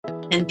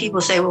And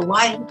people say, well,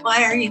 why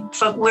are you,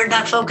 we're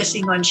not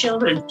focusing on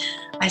children.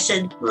 I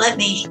said, let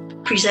me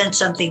present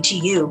something to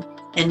you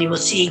and you will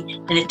see,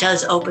 and it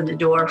does open the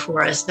door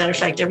for us. Matter of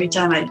fact, every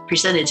time I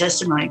presented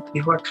testimony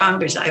before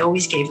Congress, I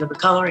always gave them a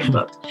coloring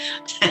book.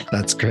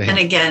 That's great. And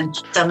again,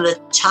 some of the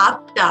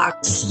top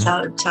docs,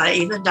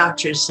 even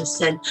doctors have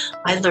said,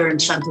 I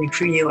learned something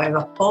from you. I have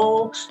a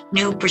whole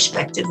new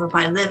perspective of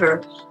my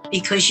liver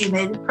because you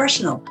made it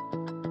personal.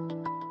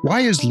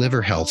 Why is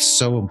liver health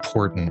so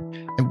important?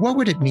 And what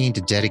would it mean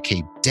to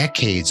dedicate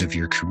decades of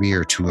your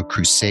career to a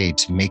crusade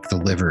to make the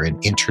liver an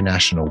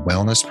international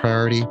wellness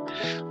priority?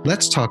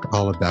 Let's talk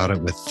all about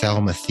it with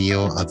Thelma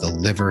Thiel of the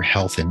Liver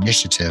Health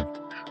Initiative,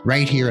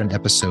 right here on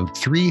episode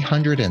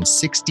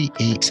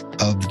 368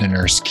 of The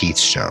Nurse Keith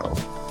Show.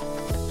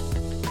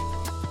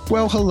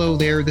 Well, hello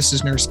there. This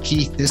is Nurse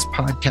Keith. This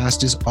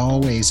podcast is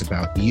always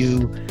about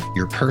you,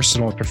 your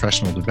personal and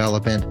professional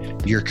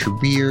development, your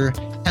career,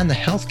 and the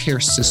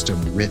healthcare system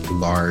writ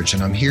large.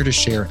 And I'm here to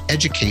share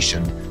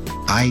education,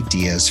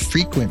 ideas,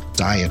 frequent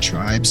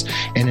diatribes,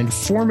 and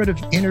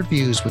informative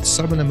interviews with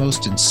some of the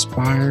most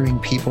inspiring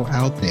people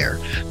out there.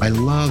 I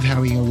love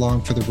having you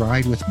along for the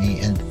ride with me,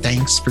 and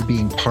thanks for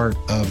being part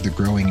of the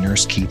growing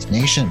Nurse Keith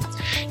Nation.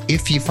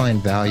 If you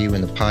find value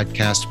in the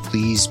podcast,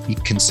 please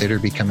consider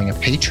becoming a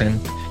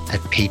patron at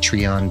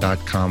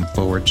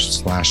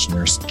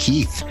patreon.com/Nurse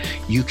Keith.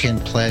 You can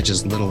pledge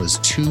as little as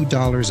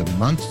 $2 a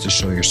month to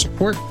show your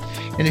support.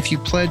 And if you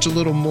pledge a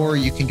little more,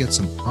 you can get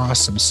some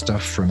awesome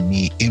stuff from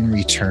me in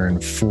return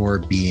for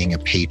being a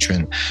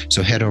patron.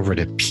 So head over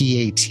to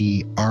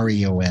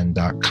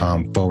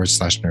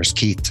patreon.com/Nurse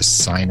Keith to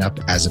sign up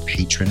as a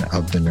patron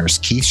of the Nurse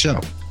Keith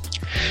Show.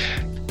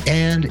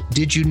 And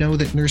did you know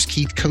that Nurse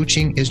Keith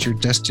Coaching is your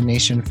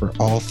destination for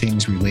all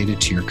things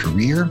related to your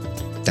career?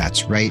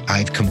 That's right.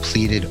 I've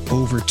completed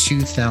over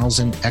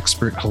 2,000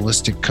 expert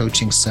holistic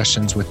coaching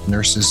sessions with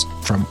nurses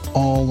from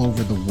all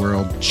over the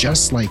world,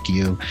 just like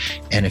you.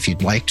 And if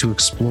you'd like to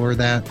explore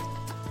that,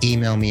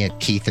 email me at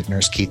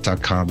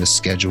keith@nursekeith.com to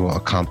schedule a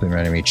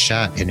complimentary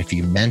chat. And if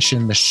you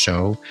mention the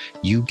show,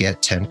 you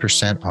get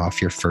 10%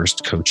 off your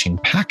first coaching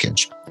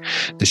package.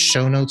 The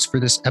show notes for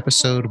this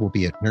episode will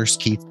be at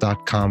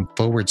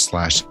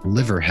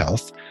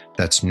nursekeith.com/liverhealth.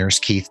 That's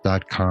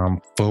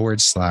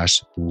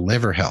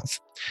nursekeith.com/liverhealth.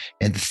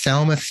 And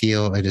Thelma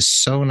Thiel, it is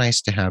so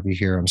nice to have you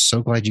here. I'm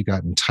so glad you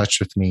got in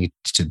touch with me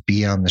to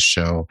be on the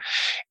show.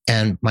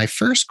 And my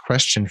first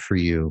question for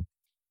you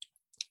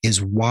is,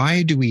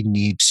 why do we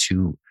need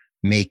to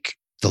make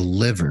the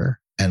liver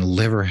and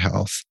liver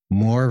health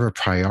more of a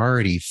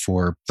priority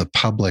for the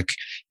public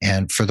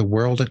and for the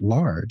world at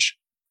large?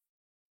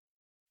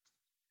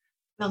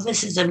 Well,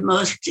 this is the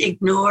most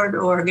ignored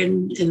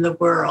organ in the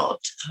world.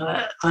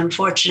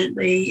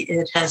 Unfortunately,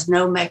 it has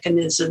no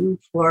mechanism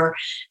for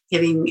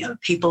giving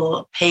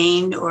people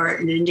pain or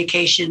an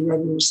indication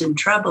that it is in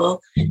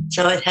trouble.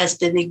 So it has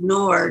been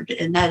ignored.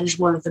 And that is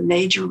one of the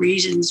major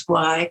reasons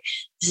why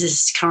this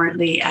is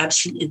currently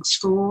absent in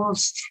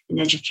schools, in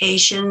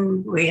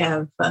education. We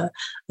have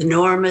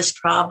enormous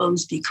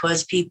problems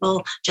because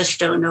people just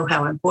don't know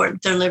how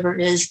important their liver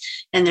is,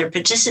 and they're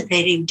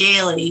participating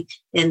daily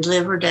in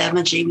liver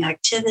damaging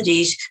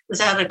activities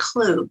without a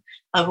clue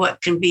of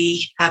what can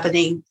be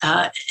happening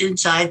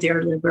inside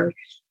their liver.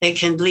 It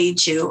can lead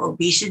to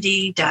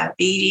obesity,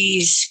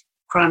 diabetes,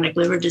 chronic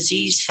liver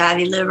disease,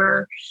 fatty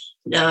liver,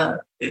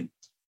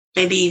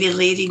 maybe even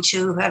leading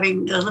to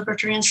having a liver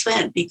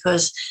transplant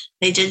because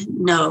they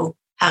didn't know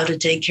how to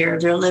take care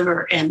of their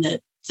liver. And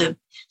the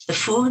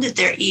food that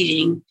they're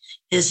eating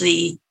is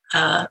the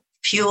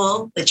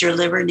fuel that your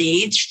liver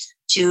needs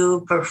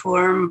to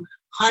perform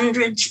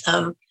hundreds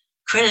of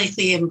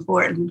critically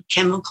important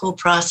chemical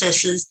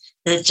processes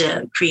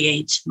that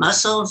create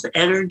muscles,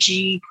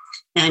 energy,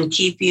 and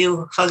keep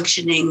you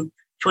functioning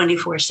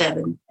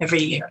 24/7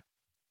 every year.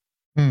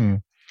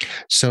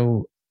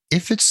 So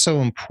if it's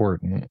so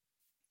important,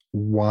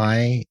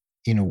 why,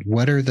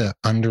 what are the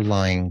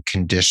underlying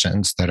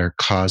conditions that are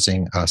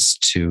causing us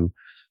to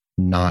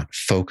not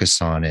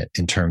focus on it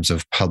in terms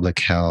of public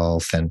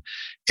health and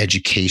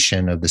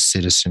education of the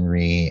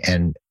citizenry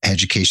and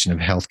education of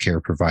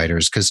healthcare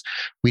providers? Because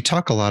we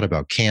talk a lot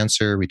about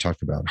cancer, we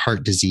talk about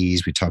heart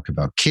disease, we talk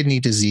about kidney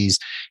disease,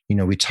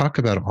 we talk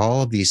about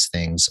all of these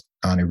things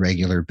on a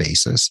regular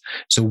basis.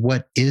 So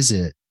what is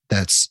it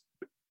that's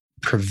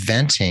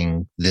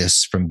preventing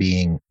this from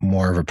being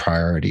more of a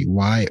priority?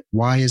 Why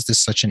is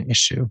this such an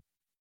issue?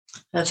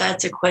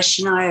 That's a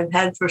question I have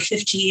had for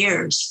 50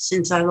 years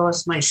since I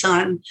lost my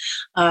son.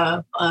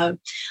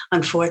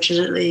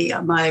 Unfortunately,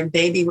 my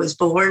baby was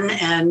born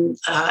and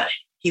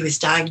he was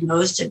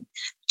diagnosed at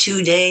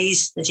 2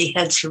 days that he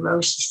had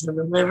cirrhosis of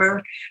the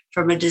liver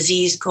from a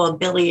disease called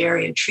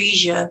biliary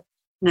atresia.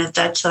 And at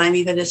that time,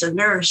 even as a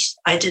nurse,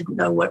 I didn't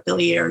know what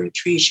biliary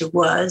atresia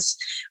was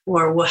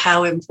or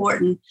how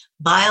important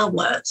bile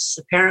was.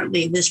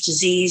 Apparently, this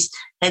disease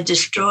had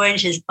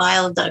destroyed his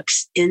bile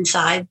ducts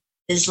inside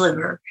his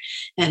liver,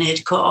 and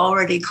it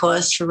already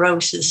caused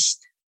cirrhosis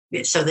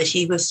so that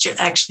he was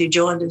actually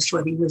jaundiced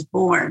when he was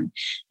born.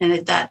 And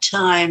at that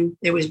time,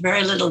 there was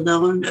very little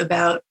known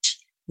about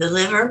the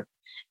liver.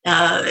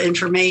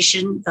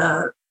 Information,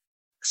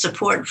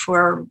 support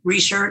for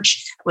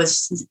research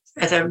was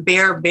at a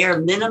bare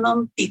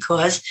minimum,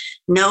 because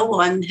no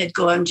one had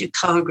gone to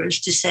Congress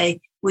to say,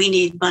 we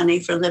need money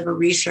for liver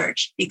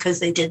research,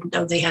 because they didn't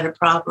know they had a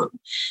problem.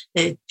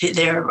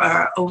 There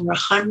are over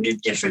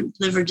 100 different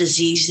liver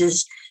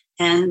diseases,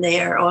 and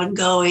they are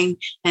ongoing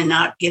and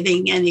not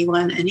giving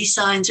anyone any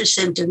signs or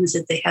symptoms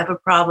that they have a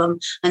problem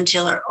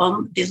until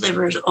the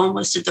liver is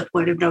almost at the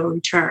point of no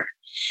return.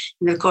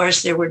 And of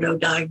course, there were no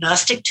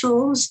diagnostic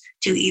tools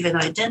to even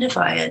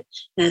identify it.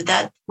 And at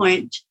that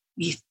point,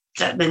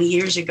 that many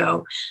years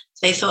ago,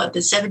 they thought that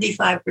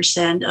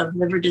 75% of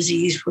liver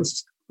disease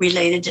was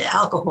related to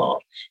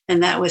alcohol,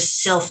 and that was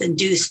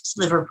self-induced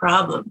liver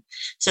problem.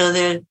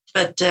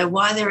 But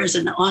why there is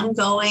an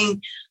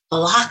ongoing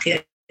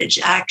blockage,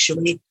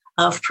 actually,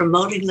 of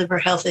promoting liver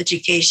health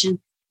education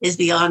is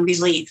beyond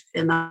belief.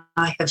 And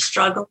I have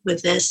struggled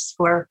with this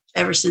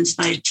ever since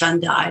my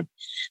son died.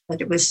 But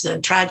it was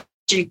tragic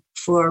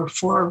for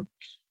 4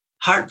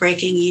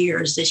 heartbreaking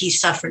years that he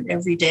suffered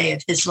every day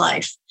of his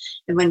life.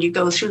 And when you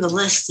go through the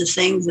list of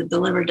things that the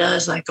liver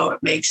does, like, it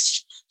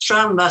makes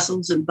strong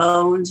muscles and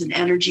bones and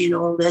energy and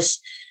all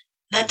this,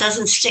 that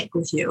doesn't stick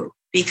with you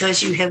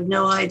because you have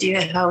no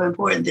idea how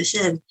important this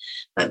is.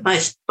 But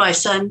my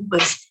son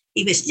was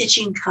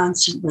itching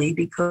constantly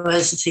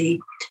because the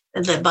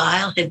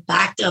bile had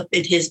backed up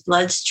in his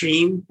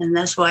bloodstream, and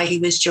that's why he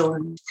was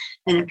jaundiced.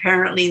 And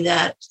apparently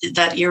that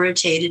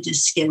irritated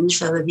his skin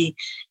so that he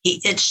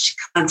itched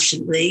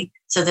constantly,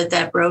 so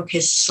that broke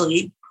his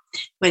sleep.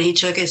 When he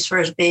took his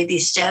first baby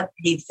step,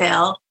 he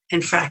fell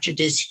and fractured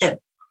his hip.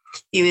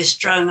 He was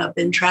strung up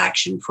in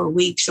traction for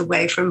weeks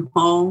away from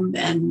home.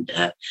 And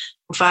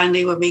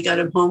finally, when we got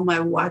him home, I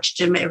watched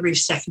him every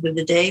second of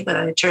the day, but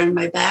I turned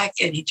my back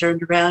and he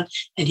turned around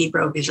and he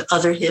broke his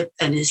other hip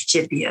and his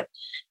tibia.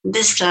 And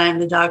this time,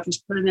 the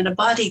doctors put him in a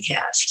body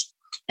cast.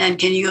 And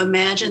can you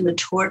imagine the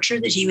torture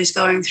that he was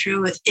going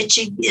through with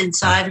itching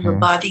inside of a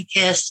body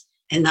cast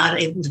and not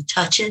able to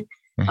touch it?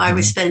 I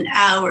would spend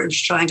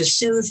hours trying to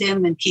soothe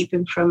him and keep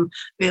him from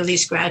really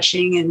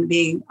scratching and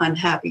being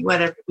unhappy,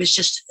 whatever. It was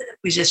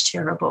just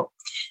terrible.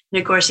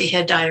 And of course, he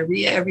had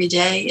diarrhea every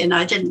day. And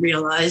I didn't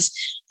realize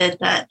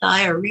that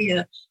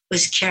diarrhea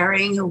was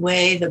carrying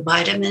away the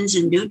vitamins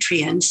and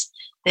nutrients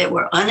that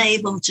were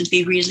unable to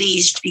be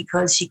released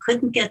because he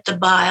couldn't get the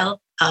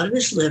bile out of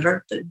his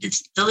liver. The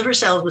liver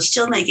cell was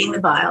still making the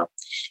bile.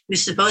 It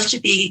was supposed to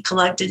be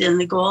collected in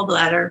the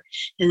gallbladder.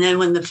 And then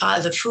when the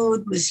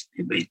food was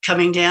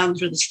coming down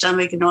through the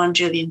stomach and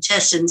onto the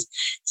intestines,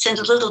 sent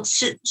a little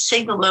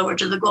signal over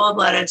to the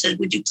gallbladder and said,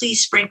 would you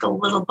please sprinkle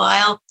a little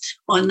bile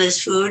on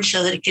this food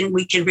so that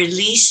we can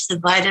release the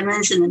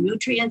vitamins and the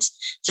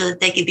nutrients so that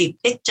they can be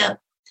picked up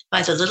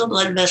by the little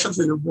blood vessels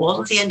in the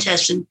wall of the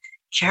intestine,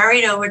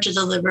 carried over to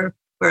the liver,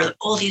 where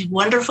all these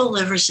wonderful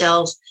liver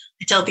cells,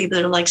 I tell people,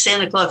 they're like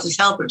Santa Claus's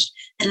helpers,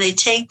 and they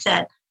take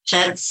that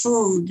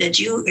food that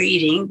you are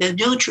eating, the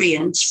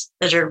nutrients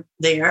that are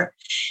there,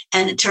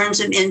 and it turns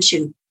them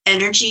into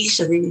energy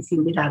so that you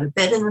can get out of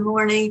bed in the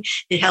morning.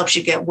 It helps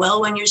you get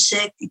well when you're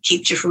sick. It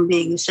keeps you from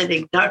being a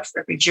sitting duck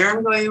for every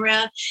germ going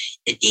around.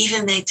 It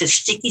even makes the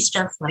sticky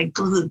stuff like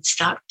glue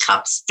stop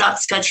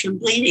guts from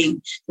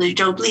bleeding so you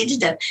don't bleed to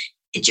death.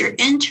 It's your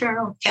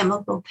internal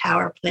chemical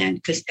power plant,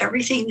 because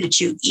everything that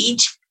you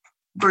eat,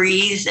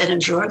 breathe, and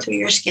absorb through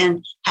your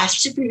skin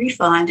has to be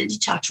refined and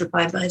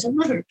detoxified by the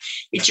liver.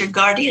 It's your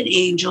guardian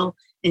angel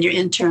and your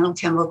internal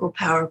chemical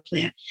power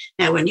plant.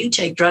 Now, when you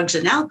take drugs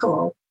and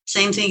alcohol,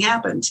 same thing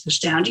happens. It goes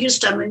down to your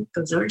stomach,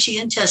 goes over to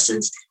your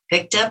intestines,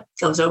 picked up,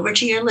 goes over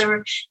to your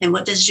liver. And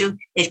what does it do?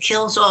 It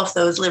kills off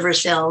those liver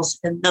cells.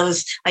 And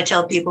those, I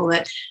tell people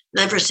that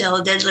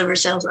dead liver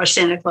cells are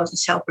Santa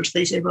Claus's helpers.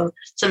 They say, well,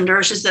 some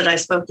nurses that I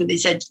spoke to, they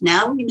said,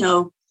 now we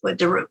know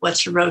what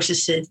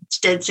cirrhosis is. It's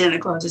dead Santa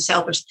Claus's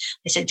helpers.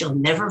 I said, you'll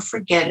never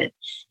forget it.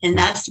 And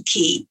that's the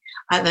key.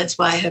 That's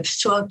why I have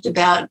talked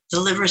about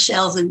the liver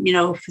cells, and,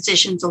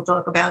 physicians will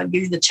talk about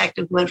you, the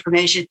technical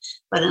information,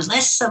 but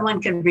unless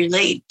someone can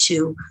relate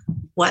to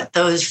what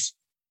those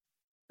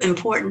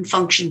important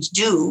functions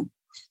do,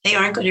 they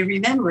aren't going to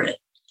remember it.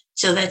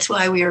 So that's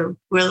why we're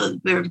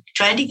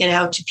trying to get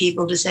out to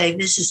people to say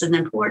this is an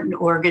important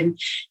organ.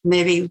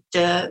 Maybe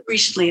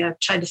recently I've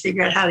tried to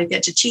figure out how to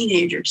get to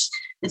teenagers.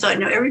 I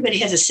thought, everybody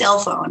has a cell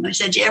phone. I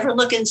said, do you ever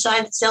look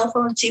inside the cell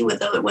phone and see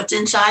what's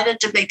inside it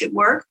to make it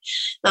work?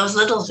 Those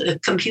little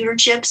computer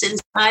chips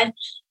inside,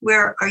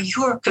 where are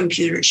your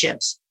computer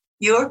chips?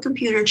 Your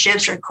computer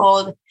chips are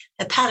called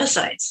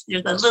hepatocytes.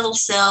 They're the little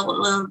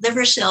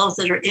liver cells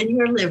that are in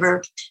your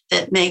liver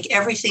that make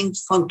everything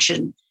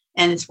function.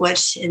 And it's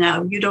what,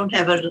 you don't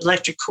have an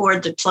electric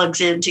cord that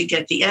plugs in to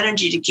get the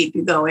energy to keep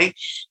you going.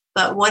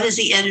 But what is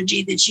the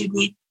energy that you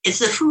need? It's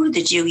the food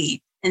that you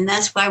eat. And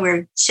that's why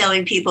we're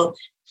telling people,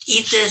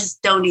 eat this,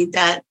 don't eat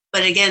that.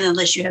 But again,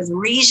 unless you have the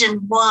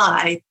reason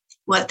why,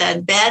 what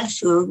that bad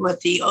food,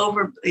 what the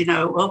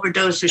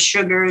overdose of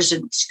sugars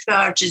and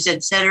starches,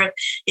 etc.,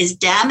 is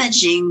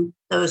damaging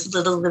those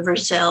little liver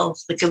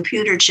cells, the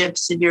computer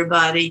chips in your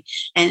body,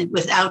 and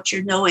without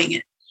your knowing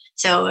it.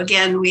 So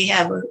again, we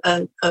have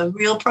a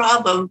real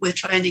problem with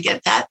trying to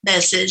get that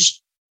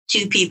message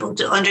to people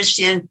to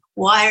understand,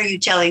 why are you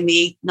telling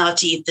me not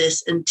to eat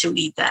this and to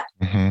eat that?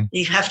 Mm-hmm.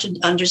 You have to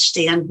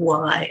understand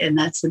why, and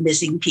that's the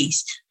missing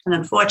piece. And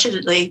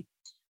unfortunately,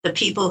 the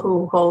people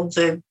who hold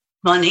the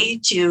money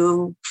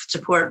to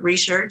support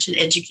research and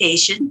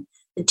education,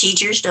 the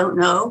teachers don't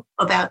know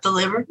about the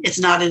liver. It's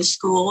not in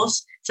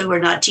schools, so we're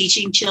not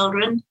teaching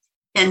children.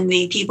 And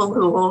the people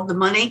who hold the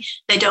money,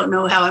 they don't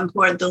know how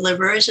important the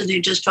liver is, and they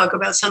just talk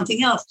about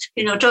something else.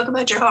 Talk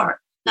about your heart,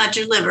 not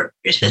your liver,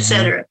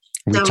 etc.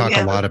 We talk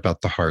a lot about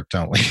the heart,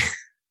 don't we?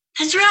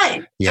 That's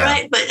right. Yeah,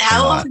 right. But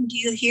how often do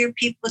you hear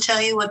people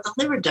tell you what the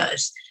liver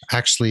does?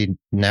 Actually,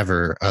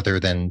 never, other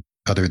than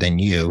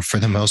you, for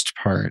the most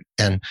part.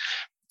 And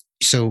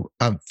so,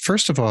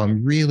 first of all,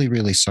 I'm really,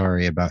 really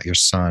sorry about your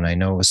son. I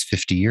know it was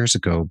 50 years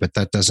ago, but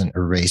that doesn't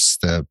erase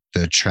the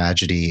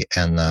tragedy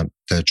and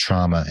the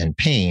trauma and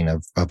pain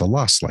of a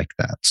loss like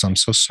that. So I'm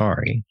so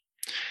sorry.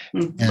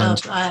 Well,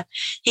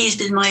 he's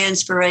been my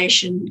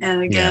inspiration.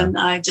 And again,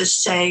 I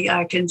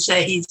can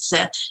say he's,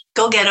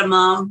 go get him,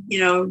 Mom.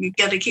 You've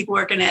got to keep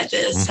working at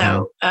this.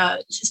 Mm-hmm.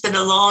 So it's been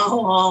a long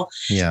haul,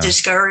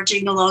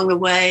 discouraging along the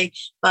way.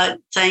 But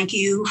thank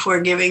you for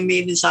giving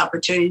me this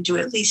opportunity to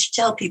at least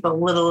tell people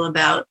a little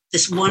about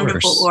this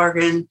wonderful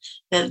organ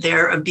that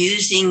they're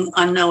abusing,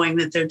 unknowing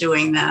that they're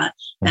doing that.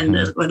 Mm-hmm.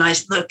 And when I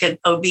look at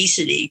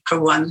obesity, for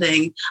one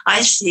thing,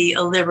 I see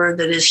a liver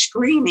that is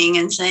screaming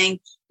and saying,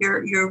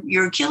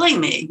 You're killing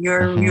me.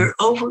 You're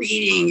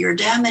overeating. You're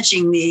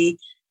damaging me,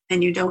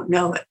 and you don't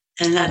know it.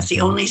 And that's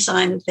the only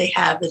sign that they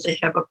have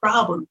a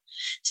problem.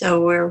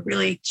 So we're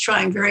really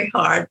trying very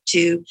hard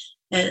to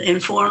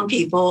inform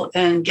people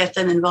and get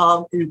them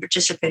involved in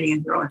participating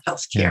in their own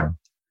health care. Yeah.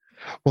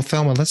 Well,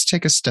 Thelma, let's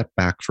take a step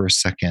back for a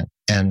second.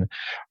 And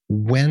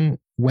when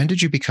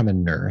did you become a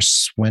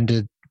nurse? When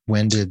did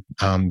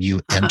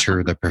you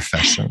enter the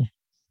profession?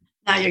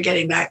 Now you're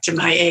getting back to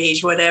my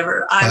age,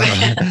 whatever.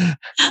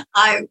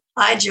 I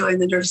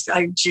joined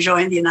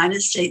the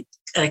United States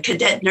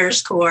Cadet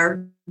Nurse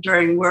Corps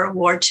during World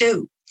War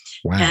II.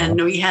 Wow.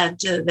 And we had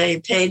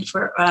they paid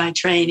for my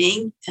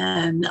training,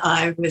 and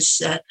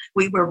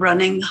we were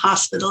running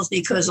hospitals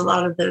because a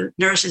lot of the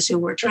nurses who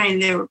were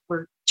trained, they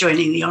were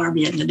joining the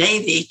Army and the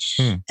Navy.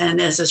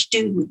 And as a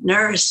student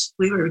nurse,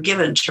 we were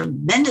given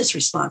tremendous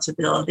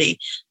responsibility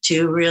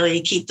to really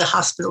keep the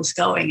hospitals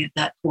going at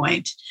that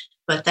point.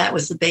 But that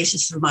was the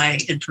basis of my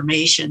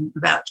information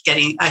about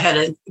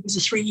it was a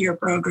 3-year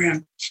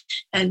program.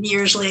 And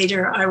years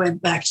later, I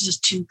went back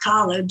to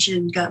college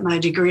and got my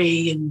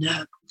degree, and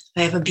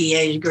I have a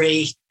BA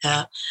degree.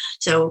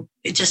 So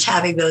just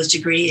having those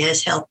degrees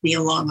has helped me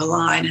along the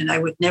line. And I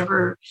would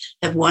never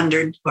have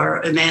wondered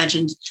or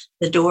imagined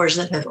the doors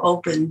that have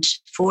opened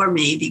for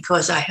me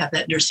because I have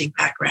that nursing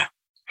background.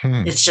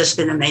 It's just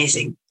been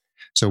amazing.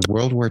 So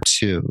World War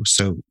II.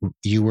 So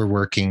you were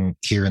working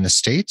here in the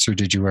States, or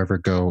did you ever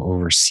go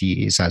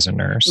overseas as a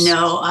nurse?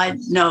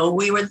 No,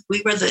 we were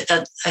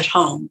at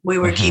home. We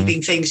were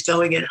keeping things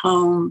going at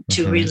home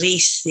to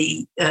release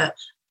the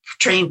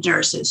trained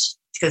nurses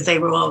because they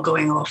were all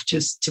going off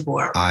to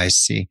war. I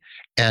see.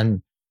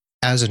 And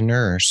as a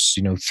nurse,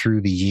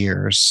 through the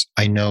years,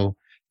 I know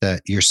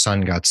that your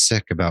son got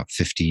sick about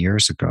 50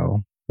 years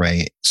ago,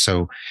 right?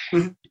 So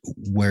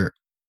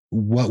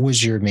what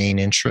was your main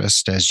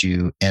interest as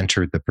you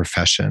entered the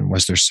profession?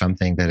 Was there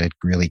something that had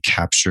really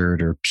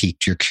captured or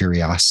piqued your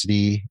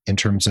curiosity in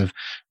terms of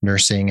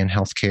nursing and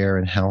healthcare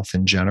and health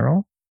in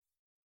general?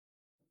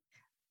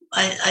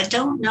 I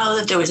don't know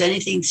that there was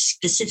anything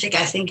specific.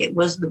 I think it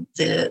was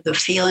the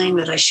feeling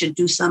that I should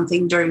do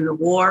something during the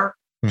war.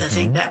 I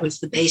think that was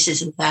the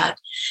basis of that.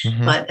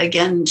 But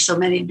again, so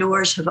many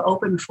doors have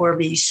opened for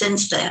me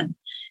since then.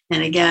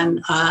 And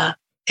again,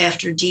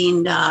 after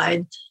Dean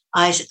died,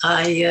 I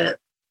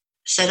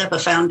set up a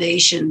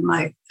foundation,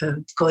 my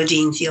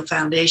Claudine Thiel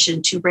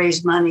Foundation, to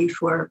raise money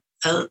for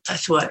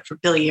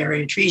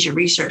biliary atresia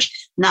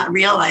research, not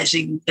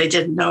realizing they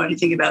didn't know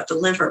anything about the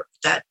liver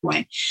at that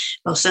point.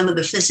 Well, some of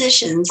the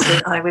physicians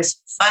that I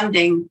was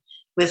funding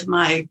with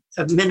my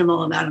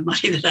minimal amount of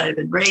money that I had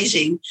been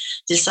raising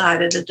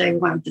decided that they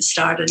wanted to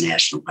start a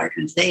national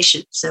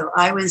organization. So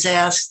I was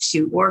asked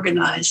to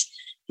organize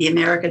the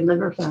American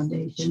Liver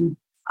Foundation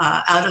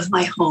out of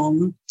my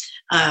home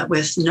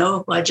with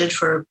no budget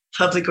for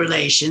public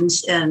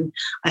relations. And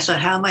I thought,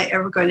 how am I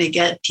ever going to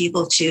get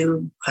people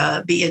to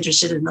be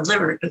interested in the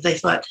liver? Because they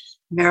thought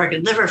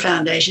American Liver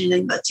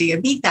Foundation, but to a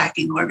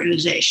meatpacking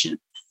organization.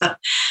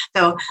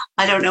 So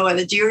I don't know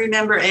do you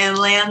remember Ann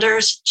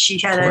Landers? She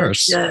had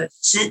a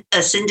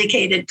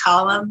syndicated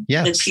column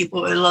that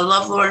people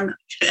love Lauren.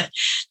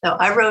 So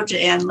I wrote to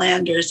Ann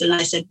Landers and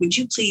I said, would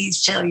you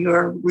please tell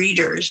your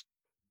readers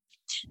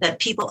that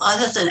people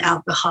other than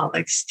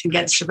alcoholics can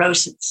get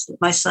cirrhosis?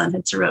 My son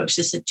had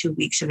cirrhosis at 2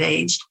 weeks of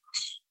age.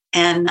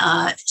 And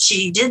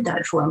she did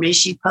that for me.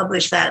 She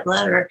published that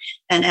letter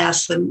and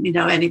asked them,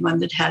 anyone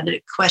that had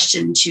a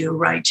question to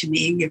write to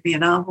me and give me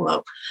an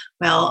envelope.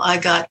 Well, I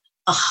got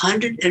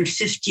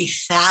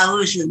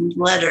 150,000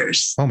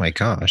 letters. Oh my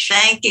gosh.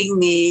 Thanking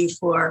me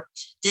for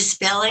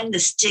dispelling the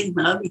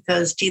stigma,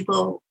 because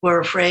people were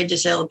afraid to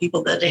tell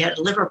people that they had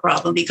a liver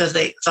problem because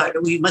they thought,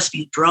 we must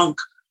be drunk.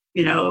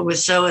 It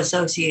was so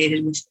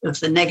associated with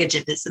the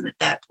negativism at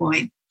that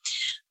point.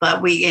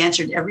 But we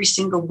answered every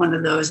single one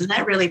of those, and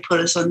that really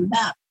put us on the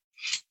map.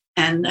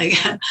 And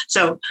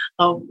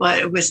but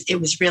it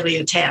was really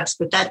a task,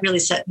 but that really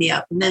set me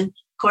up. And then,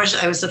 of course,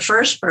 I was the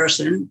first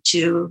person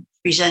to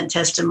present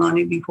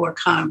testimony before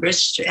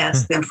Congress to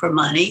ask them for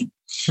money.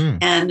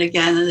 And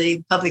again,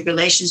 the public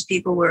relations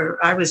people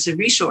I was the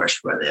resource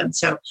for them.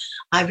 So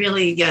I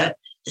really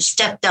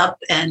stepped up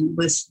and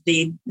was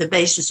the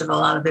basis of a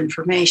lot of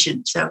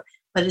information. So,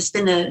 but it's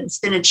been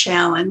a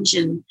challenge,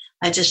 and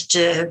I just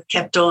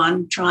kept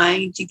on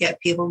trying to get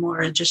people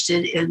more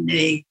interested in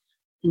a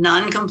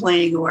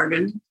non-complaining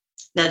organ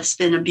that's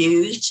been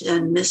abused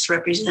and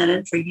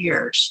misrepresented for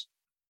years.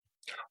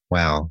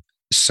 Wow.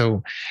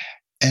 So,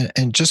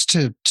 and just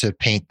to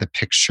paint the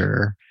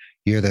picture,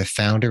 you're the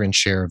founder and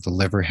chair of the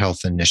Liver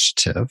Health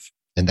Initiative,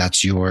 and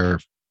that's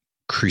your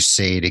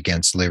crusade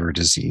against liver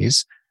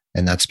disease.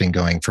 And that's been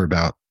going for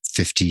about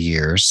 50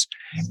 years.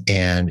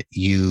 And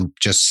you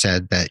just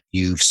said that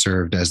you've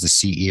served as the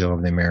CEO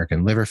of the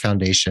American Liver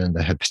Foundation,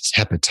 the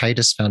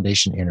Hepatitis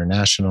Foundation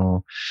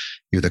International.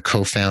 You're the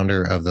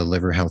co-founder of the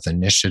Liver Health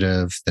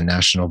Initiative, the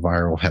National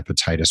Viral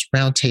Hepatitis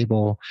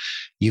Roundtable.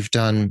 You've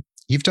done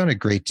a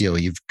great deal.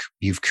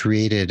 You've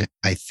created,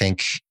 I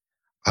think,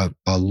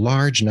 a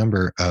large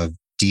number of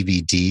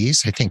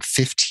DVDs, I think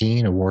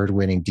 15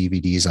 award-winning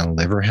DVDs on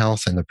liver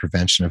health and the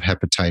prevention of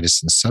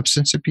hepatitis and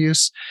substance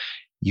abuse.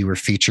 You were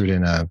featured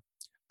in a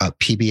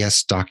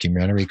PBS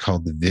documentary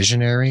called The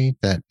Visionary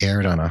that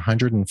aired on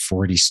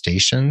 140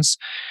 stations.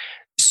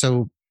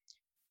 So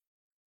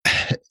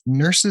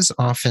nurses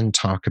often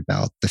talk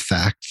about the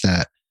fact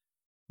that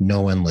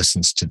no one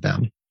listens to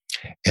them.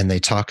 And they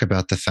talk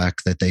about the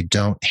fact that they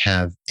don't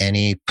have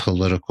any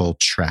political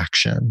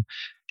traction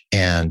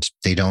and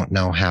they don't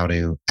know how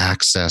to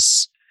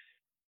access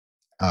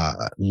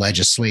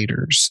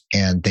legislators,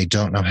 and they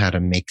don't know how to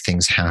make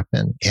things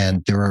happen.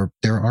 And there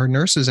are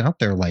nurses out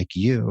there like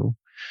you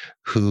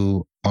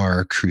who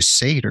are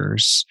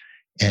crusaders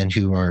and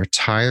who are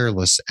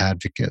tireless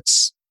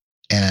advocates.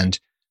 And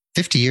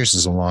 50 years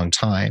is a long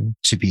time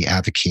to be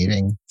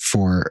advocating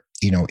for,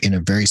 in a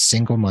very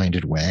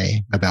single-minded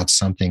way about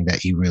something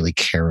that you really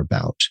care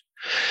about.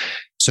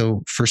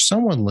 So for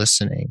someone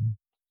listening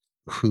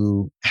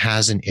who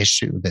has an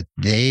issue that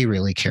they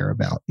really care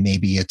about,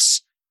 maybe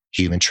it's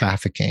human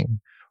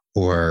trafficking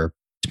or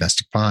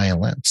domestic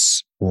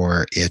violence,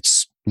 or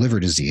it's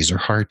liver disease or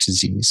heart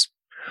disease,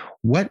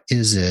 what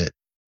is it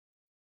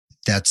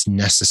that's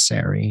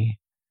necessary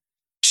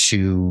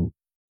to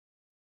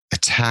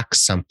attack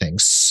something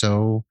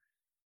so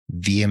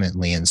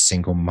vehemently and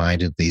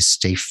single-mindedly,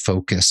 stay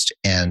focused,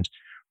 and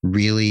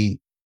really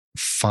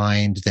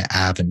find the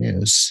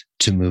avenues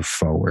to move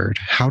forward?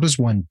 How does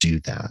one do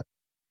that?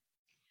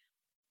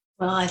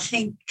 Well, I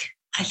think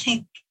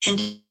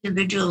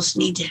individuals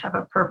need to have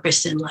a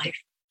purpose in life.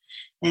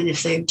 And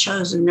if they've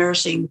chosen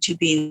nursing to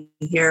be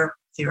their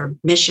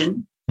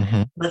mission,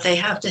 but they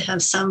have to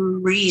have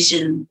some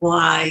reason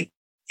why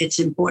it's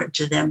important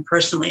to them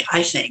personally,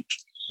 I think.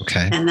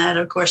 Okay. And that,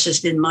 of course, has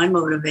been my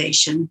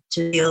motivation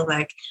to feel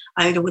like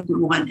I wouldn't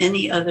want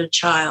any other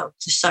child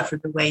to suffer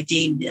the way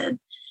Dean did.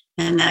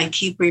 And I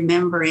keep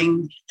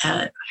remembering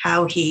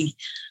how he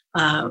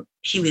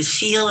was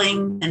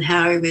feeling and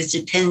how he was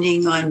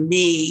depending on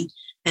me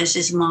as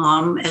his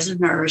mom, as a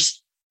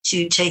nurse,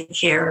 to take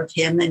care of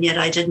him. And yet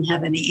I didn't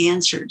have any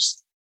answers.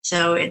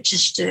 So it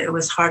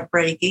was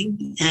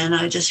heartbreaking. And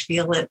I just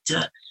feel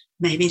that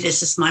maybe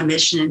this is my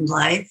mission in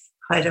life.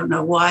 I don't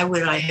know, why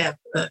would I have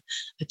a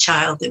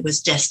child that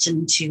was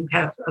destined to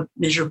have a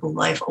miserable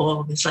life all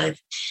of his life?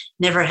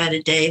 Never had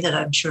a day that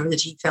I'm sure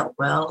that he felt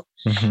well.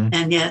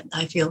 And yet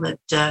I feel that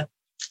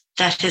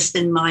that has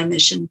been my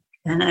mission.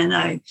 And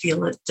I feel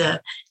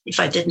that if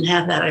I didn't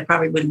have that, I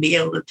probably wouldn't be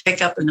able to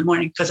pick up in the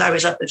morning, because I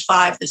was up at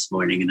 5 this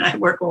morning and I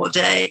work all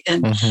day.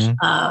 And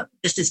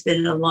this has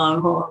been a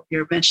long haul.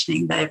 You're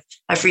mentioning that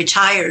I've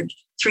retired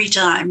 3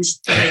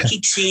 times, but I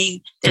keep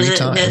seeing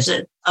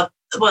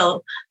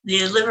well,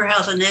 the Liver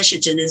Health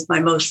Initiative is my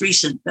most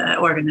recent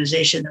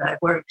organization that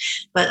I've worked.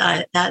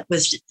 But that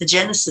was the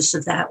genesis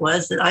of that,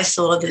 was that I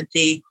saw that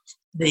the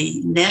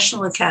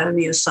National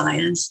Academy of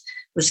Science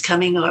was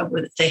coming up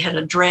with, they had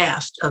a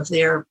draft of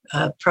their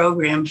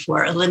program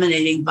for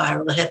eliminating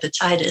viral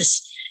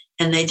hepatitis,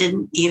 and they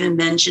didn't even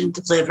mention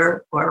the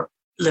liver or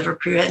liver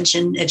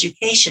prevention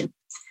education.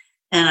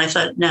 And I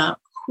thought, now,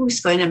 who's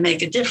going to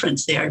make a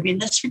difference there? I mean,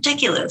 that's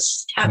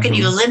ridiculous. How can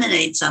you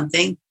eliminate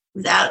something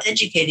without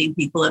educating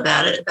people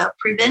about it, about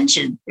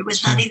prevention? There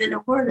was not even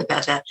a word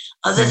about that,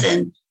 other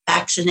than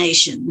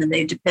vaccination. And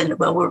they depended,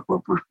 well,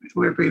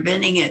 we're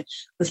preventing it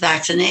with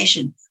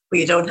vaccination.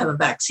 Well, you don't have a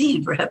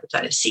vaccine for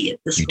hepatitis C at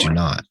this We point. do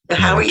not. So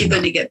how No, are we you do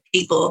going not. to get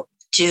people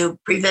to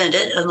prevent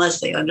it unless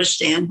they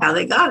understand how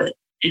they got it?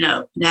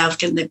 Now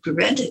can they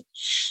prevent it?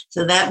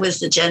 So that was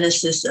the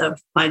genesis of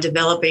my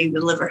developing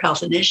the Liver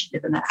Health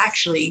Initiative. And I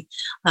actually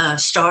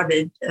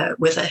started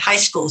with a high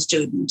school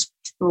student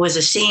who was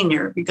a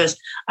senior, because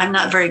I'm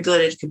not very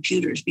good at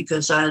computers,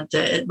 because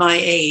at my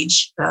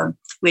age,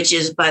 which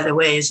is, by the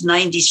way, is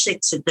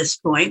 96 at this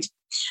point,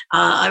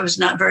 I was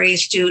not very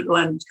astute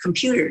on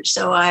computers.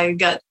 So I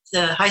got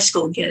the high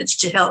school kids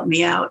to help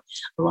me out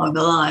along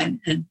the line.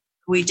 And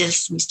we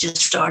just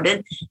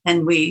started,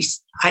 and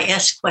I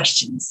asked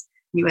questions.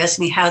 You asked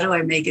me, how do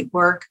I make it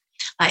work?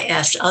 I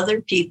asked other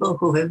people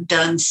who have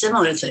done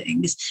similar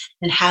things,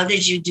 and how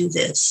did you do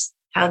this?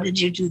 How did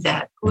you do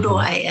that? Who do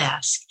I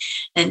ask?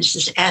 And it's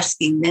just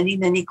asking many,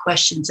 many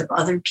questions of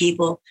other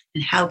people,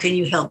 and how can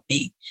you help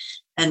me?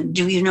 And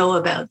do you know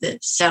about this?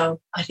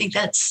 So I think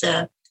I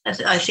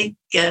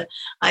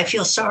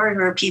feel sorry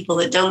for people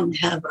that don't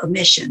have a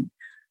mission.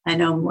 I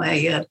know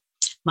my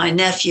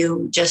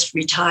nephew just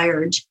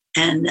retired,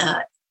 and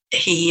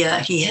he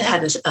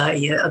had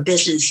a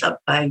business up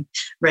by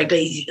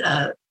Wrigley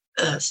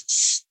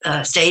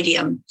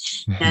Stadium,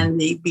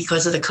 and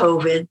because of the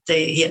COVID,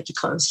 he had to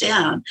close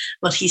down.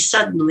 Well, he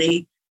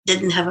suddenly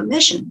didn't have a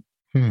mission,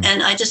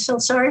 and I just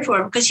felt sorry for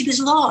him because he was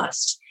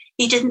lost.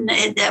 He didn't.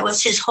 That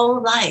was his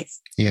whole life.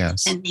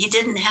 Yes, and he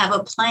didn't have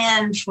a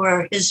plan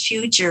for his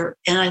future.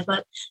 And I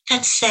thought,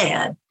 that's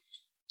sad.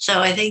 So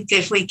I think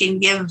if we can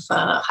give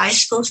high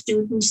school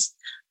students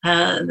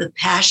the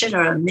passion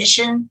or a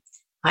mission,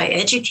 by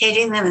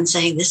educating them and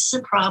saying, this is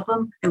a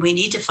problem and we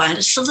need to find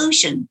a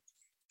solution.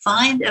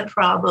 Find a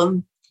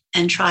problem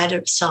and try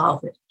to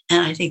solve it.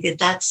 And I think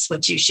that's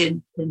what you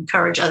should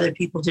encourage other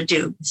people to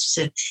do.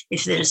 So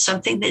if there's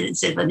something that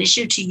is of an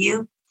issue to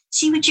you,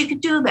 see what you can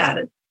do about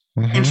it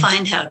and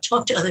find out,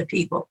 talk to other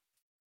people.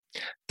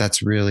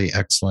 That's really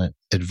excellent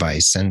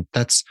advice. And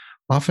that's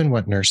often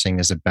what nursing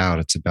is about.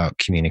 It's about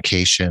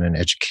communication and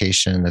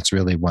education. That's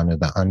really one of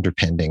the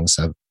underpinnings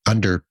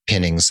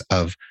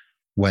of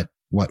what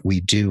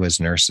we do as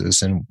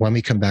nurses. And when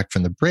we come back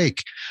from the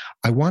break,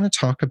 I want to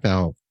talk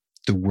about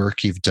the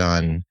work you've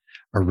done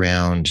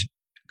around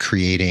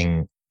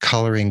creating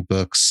coloring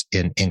books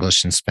in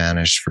English and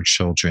Spanish for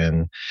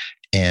children,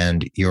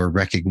 and your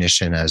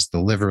recognition as the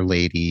liver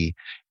lady,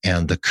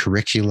 and the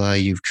curricula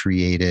you've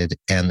created,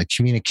 and the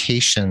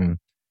communication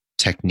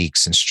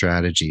techniques and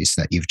strategies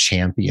that you've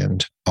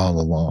championed all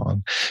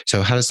along.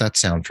 So how does that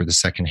sound for the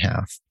second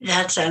half?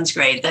 That sounds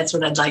great. That's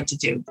what I'd like to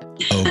do.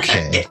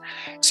 Okay.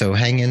 So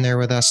hang in there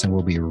with us, and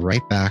we'll be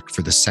right back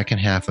for the second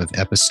half of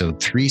episode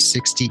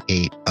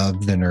 368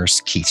 of The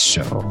Nurse Keith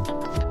Show.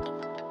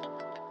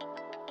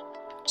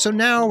 So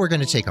now we're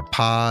going to take a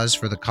pause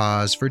for the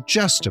cause for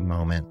just a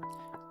moment.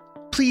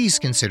 Please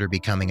consider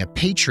becoming a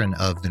patron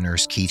of The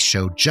Nurse Keith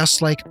Show,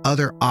 just like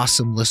other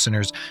awesome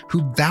listeners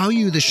who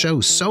value the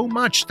show so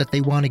much that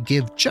they want to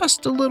give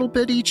just a little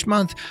bit each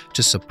month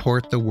to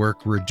support the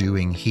work we're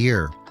doing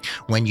here.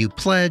 When you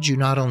pledge, you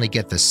not only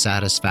get the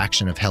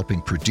satisfaction of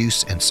helping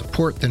produce and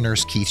support The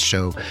Nurse Keith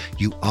Show,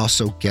 you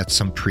also get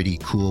some pretty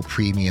cool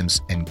premiums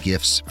and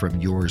gifts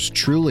from yours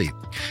truly.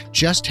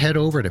 Just head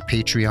over to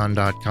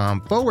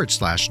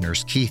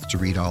patreon.com/Nurse Keith to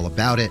read all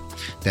about it.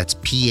 That's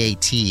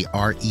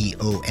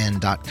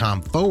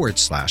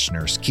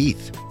patreon.com/Nurse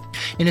Keith.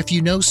 And if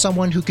you know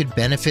someone who could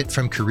benefit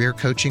from career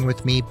coaching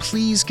with me,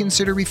 please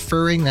consider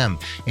referring them.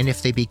 And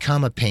if they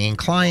become a paying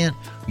client,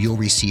 you'll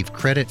receive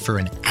credit for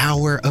an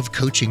hour of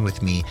coaching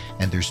with me.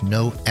 And there's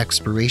no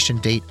expiration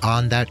date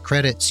on that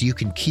credit, so you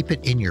can keep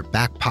it in your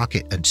back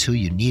pocket until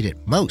you need it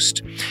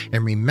most.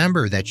 And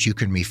remember that you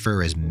can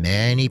refer as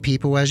many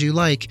people as you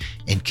like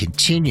and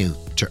continue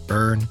to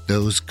earn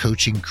those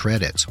coaching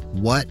credits.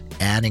 What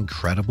an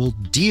incredible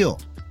deal.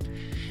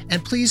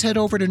 And please head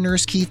over to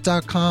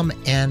nursekeith.com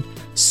and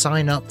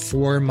sign up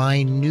for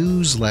my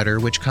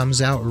newsletter, which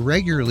comes out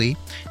regularly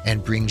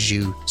and brings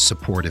you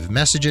supportive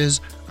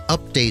messages,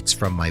 updates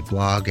from my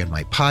blog and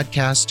my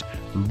podcast,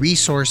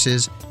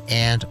 resources,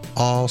 and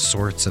all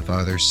sorts of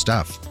other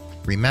stuff.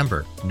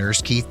 Remember,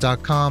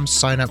 nursekeith.com,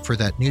 sign up for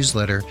that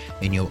newsletter,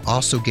 and you'll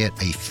also get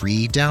a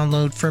free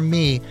download from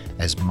me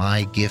as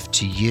my gift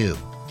to you.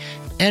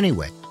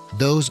 Anyway,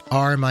 those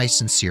are my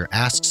sincere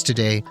asks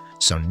today.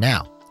 So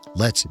now,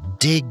 let's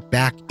dig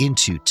back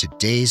into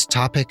today's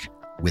topic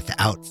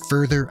without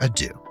further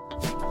ado.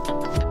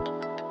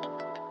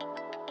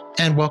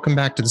 And welcome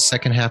back to the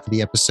second half of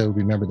the episode.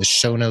 Remember, the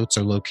show notes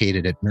are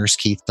located at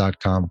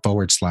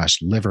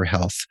nursekeith.com/liver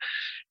health.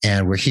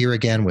 And we're here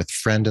again with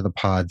friend of the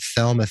pod,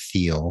 Thelma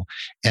Thiel.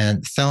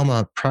 And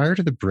Thelma, prior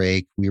to the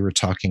break, we were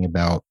talking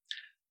about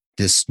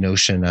this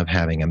notion of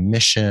having a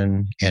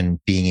mission and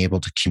being able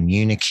to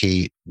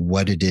communicate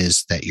what it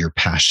is that you're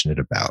passionate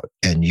about.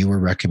 And you were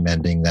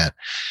recommending that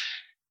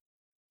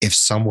if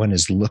someone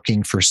is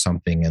looking for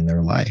something in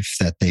their life,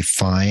 that they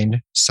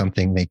find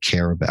something they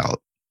care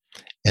about.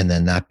 And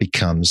then that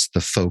becomes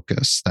the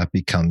focus, that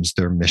becomes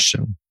their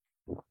mission.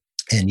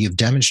 And you've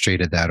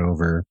demonstrated that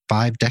over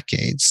 5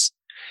 decades.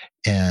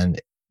 And,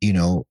 you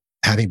know,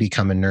 having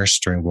become a nurse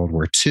during World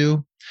War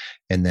II,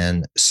 and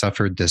then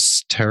suffered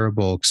this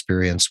terrible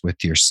experience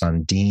with your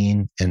son,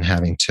 Dean, and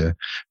having to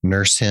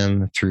nurse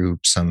him through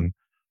some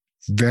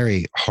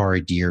very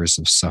hard years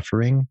of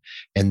suffering.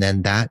 And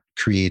then that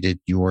created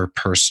your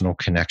personal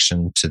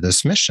connection to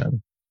this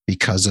mission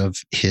because of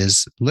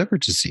his liver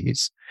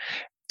disease.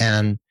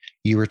 And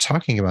you were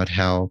talking about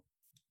how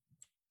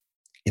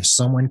if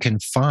someone can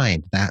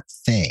find that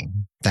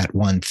thing, that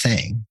one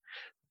thing,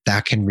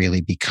 that can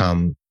really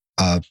become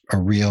a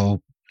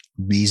real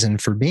reason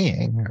for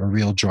being, a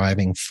real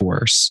driving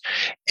force.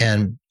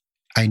 And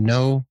I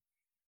know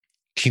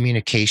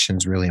communication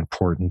is really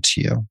important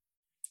to you,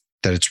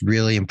 that it's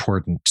really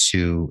important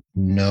to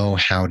know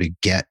how to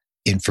get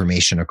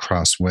information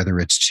across, whether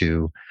it's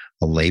to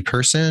a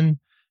layperson,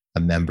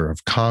 a member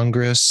of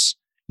Congress.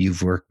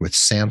 You've worked with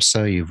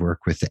SAMHSA, you've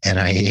worked with the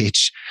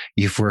NIH,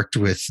 you've worked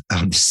with the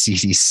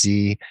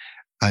CDC.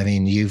 I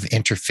mean, you've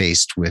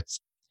interfaced with,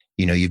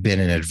 you've been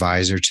an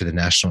advisor to the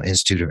National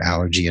Institute of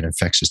Allergy and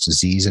Infectious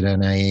Disease at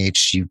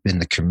NIH. You've been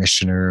the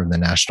commissioner of the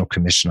National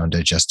Commission on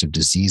Digestive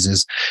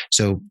Diseases.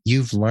 So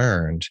you've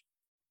learned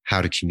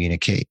how to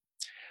communicate.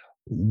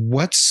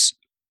 What's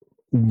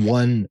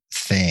one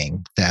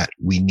thing that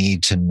we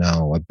need to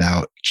know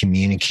about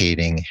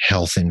communicating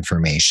health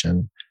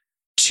information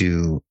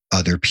to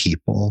other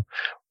people?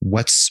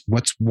 What's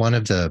one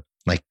of the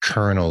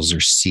kernels or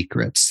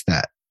secrets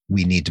that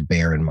we need to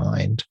bear in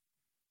mind?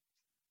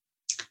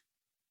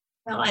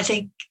 Well, I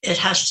think it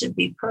has to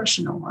be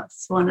personal.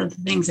 It's one of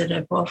the things that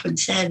I've often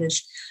said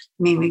is,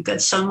 we've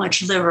got so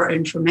much liver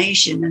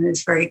information and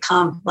it's very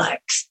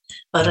complex,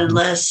 but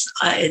unless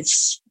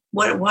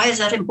why is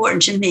that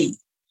important to me?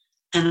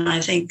 And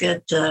I think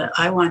that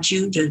I want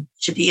you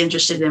to be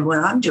interested in what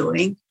I'm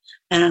doing.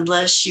 And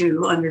unless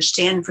you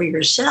understand for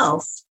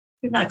yourself,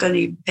 you're not going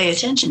to pay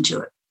attention to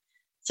it.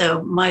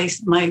 So my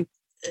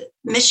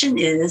mission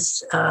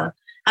is,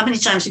 how many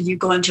times have you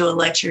gone to a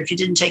lecture? If you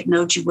didn't take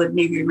notes, you wouldn't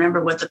even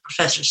remember what the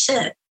professor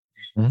said.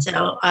 Mm-hmm.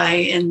 So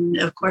and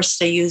of course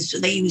they use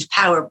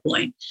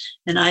PowerPoint,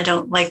 and I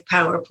don't like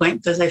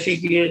PowerPoint because I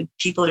figure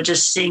people are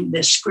just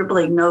they're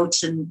scribbling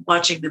notes and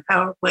watching the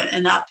PowerPoint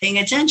and not paying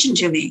attention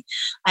to me.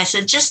 I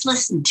said, just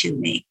listen to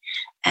me,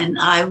 and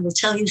I will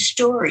tell you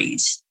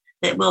stories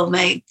that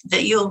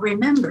you'll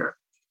remember.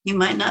 You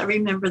might not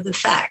remember the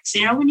facts.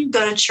 When you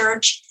go to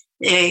church,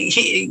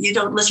 you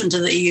don't listen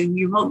to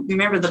you won't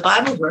remember the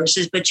Bible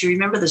verses, but you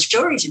remember the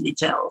stories that he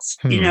tells,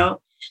 So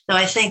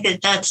I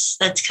think that's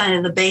kind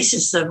of the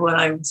basis of what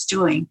I was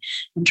doing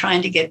and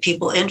trying to get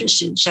people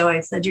interested. So I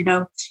said,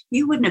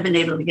 you wouldn't have been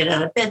able to get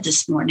out of bed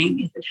this morning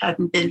if it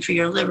hadn't been for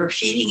your liver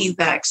feeding you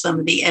back some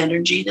of the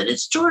energy that it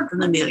stored from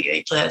the meal you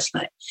ate last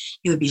night.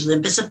 You would be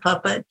limp as a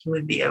puppet. You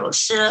would be able to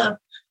sit up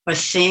or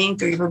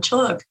think or even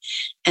talk.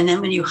 And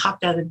then when you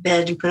hopped out of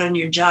bed, you put on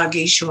your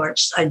jogging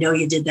shorts. I know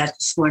you did that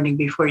this morning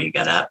before you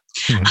got up.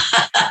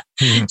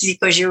 Mm-hmm.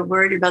 Because you're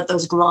worried about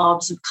those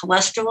globs of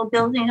cholesterol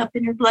building up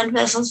in your blood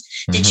vessels.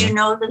 Mm-hmm. Did you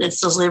know that it's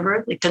the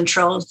liver that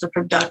controls the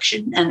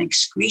production and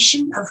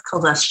excretion of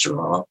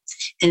cholesterol?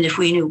 And if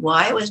we knew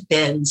why it was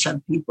bad in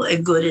some people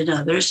and good in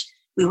others,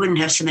 we wouldn't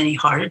have so many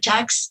heart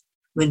attacks,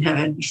 wouldn't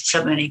have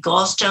so many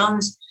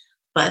gallstones.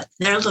 But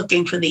they're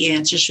looking for the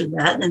answers for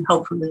that, and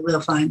hopefully we'll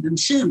find them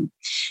soon.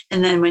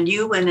 And then when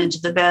you went into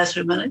the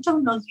bathroom, and I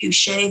don't know if you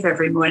shave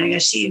every morning. I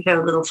see you have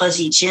a little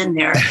fuzzy chin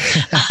there.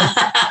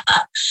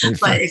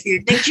 But if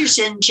you dipped your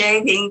chin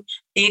shaving,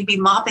 you'd be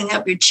mopping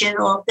up your chin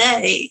all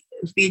day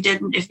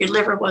if your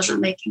liver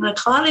wasn't making a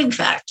clotting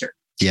factor.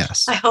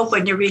 Yes. I hope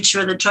when you reach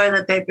for the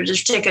toilet paper to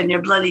stick on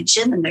your bloody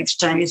chin the next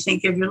time you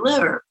think of your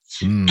liver.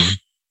 Mm.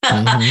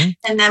 Mm-hmm.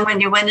 And then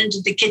when you went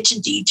into the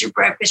kitchen to eat your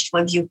breakfast,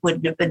 well, you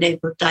wouldn't have been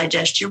able to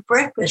digest your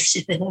breakfast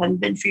if it hadn't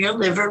been for your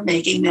liver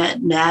making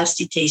that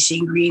nasty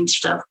tasting green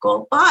stuff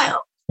called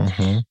bile.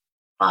 Mm-hmm.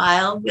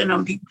 Bile,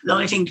 the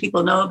only thing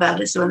people know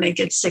about is when they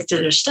get sick to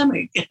their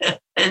stomach.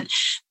 And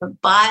the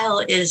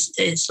bile is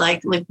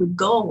like liquid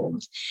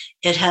gold.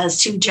 It has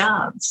two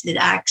jobs. It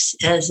acts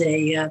as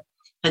a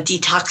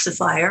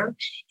detoxifier.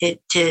 It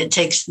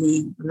takes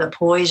the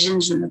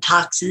poisons and the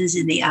toxins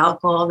in the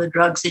alcohol, the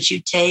drugs that you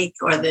take,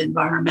 or the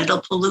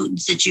environmental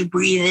pollutants that you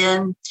breathe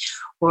in,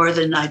 or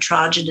the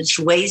nitrogenous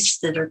wastes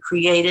that are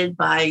created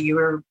by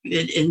your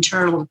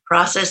internal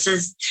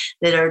processes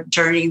that are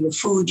turning the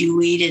food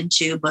you eat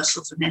into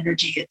muscles and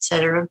energy,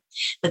 et.cetera.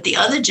 But the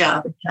other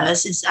job it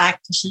has is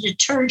act as a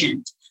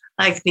detergent,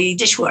 like the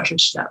dishwasher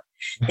stuff.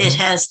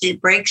 Mm-hmm. It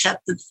breaks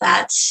up the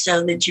fats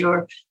so that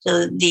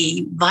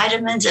the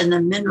vitamins and the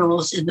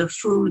minerals in the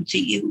food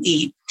that you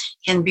eat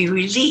can be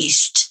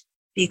released,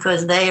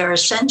 because they are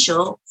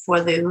essential for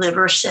the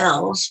liver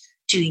cells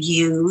to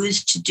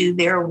use to do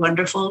their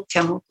wonderful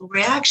chemical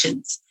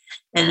reactions.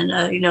 And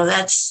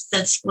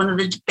that's one of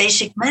the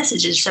basic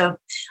messages. So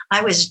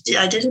I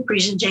did a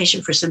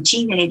presentation for some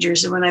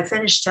teenagers, and when I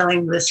finished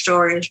telling the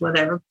stories,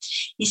 whatever,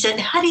 he said,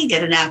 "How do you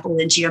get an apple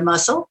into your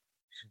muscle?"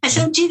 I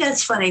said, "Gee,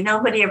 that's funny.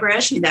 Nobody ever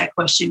asked me that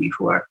question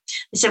before."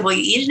 I said, "Well,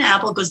 you eat an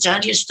apple, it goes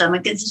down to your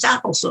stomach, it's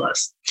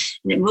applesauce.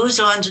 and it moves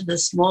on to the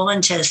small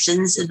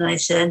intestines. And I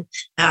said,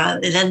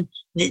 and then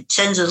it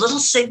sends a little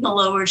signal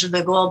over to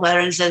the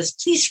gallbladder and says,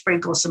 please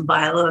sprinkle some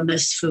bile on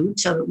this food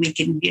so that we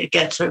can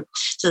get through,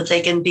 so that they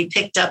can be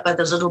picked up by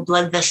those little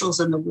blood vessels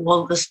in the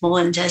wall of the small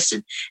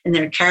intestine. And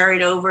they're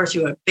carried over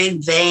through a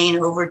big vein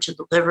over to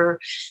the liver,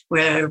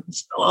 where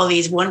all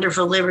these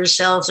wonderful liver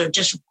cells are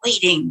just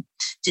waiting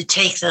to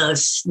take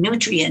those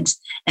nutrients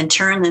and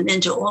turn them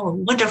into all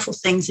the wonderful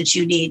things that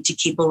you need to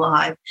keep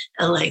alive,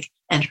 like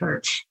and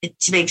hurt. It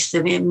makes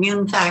the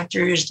immune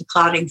factors, the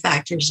clotting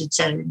factors, et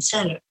cetera, et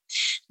cetera.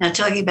 Now,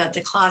 talking about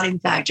the clotting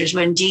factors,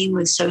 when Dean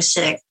was so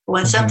sick,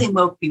 when something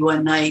woke me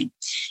one night,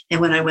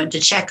 and when I went to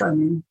check on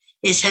him,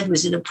 his head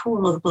was in a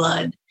pool of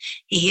blood.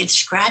 He had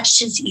scratched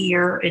his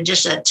ear, and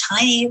just a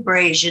tiny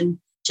abrasion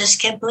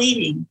just kept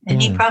bleeding.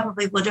 And he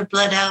probably would have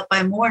bled out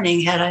by morning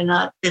had I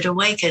not been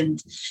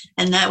awakened.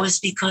 And that was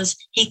because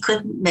he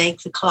couldn't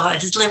make the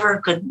clot. His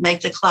liver couldn't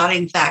make the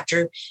clotting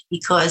factor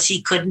because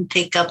he couldn't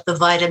pick up the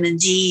vitamin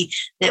D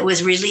that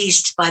was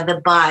released by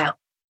the bile,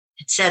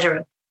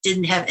 etc.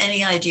 Didn't have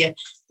any idea.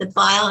 The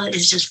bile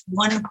is just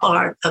one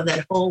part of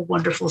that whole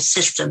wonderful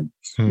system.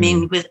 I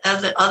mean, with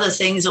other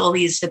things, all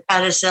these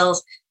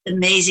hepatocells,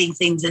 amazing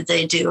things that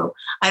they do.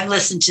 I've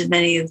listened to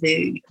many of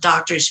the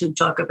doctors who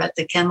talk about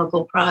the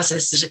chemical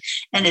processes,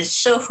 and it's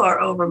so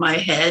far over my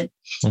head.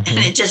 And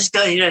it just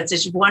goes, it's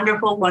just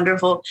wonderful,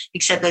 wonderful,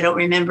 except I don't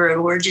remember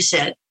a word you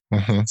said.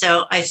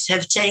 So I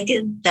have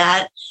taken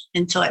that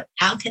and thought,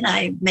 how can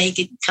I make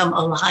it come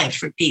alive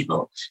for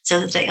people so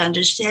that they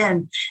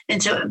understand?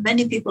 And so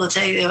many people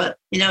say,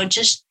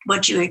 just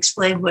what you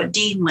explained, what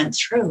Dean went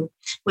through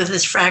with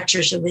his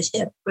fractures of his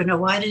hip.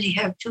 Why did he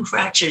have 2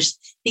 fractures?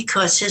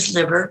 Because his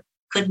liver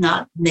could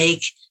not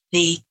make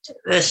the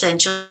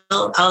essential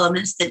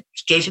elements that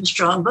gave him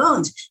strong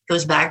bones. It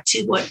goes back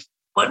to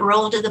what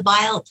role did the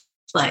bile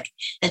play,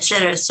 et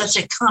cetera. It's such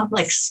a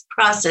complex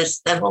process,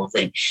 that whole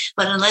thing.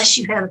 But unless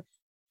you have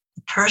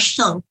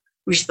personal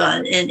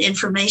response and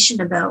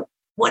information about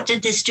what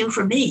did this do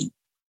for me,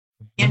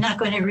 you're not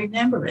going to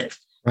remember it.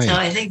 Right. So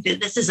I think that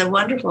this is a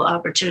wonderful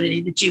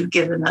opportunity that you've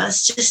given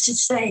us just to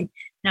say,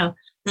 the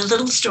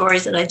little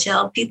stories that I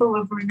tell, people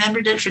have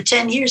remembered it for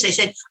 10 years. They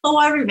said, oh,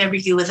 I remember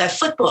you with that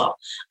football.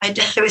 I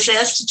was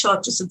asked to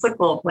talk to some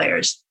football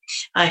players.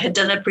 I had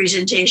done a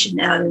presentation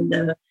out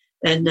in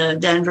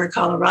Denver,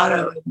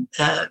 Colorado.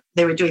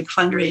 They were doing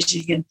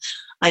fundraising, and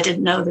I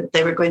didn't know that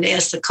they were going to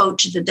ask the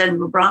coach of the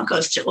Denver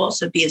Broncos to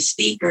also be a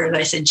speaker. And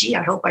I said, gee,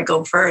 I hope I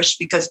go first,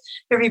 because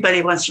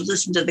everybody wants to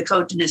listen to the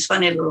coach and his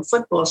funny little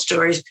football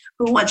stories.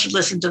 Who wants to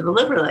listen to the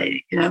liver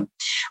lady,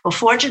 Well,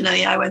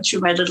 fortunately, I went through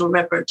my little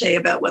repartee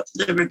about what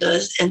the liver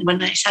does. And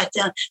when I sat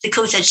down, the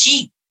coach said,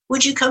 gee,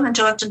 would you come and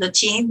talk to the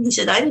team? He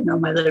said, I didn't know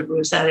my liver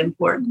was that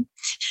important.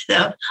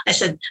 So I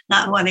said,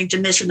 not wanting to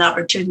miss an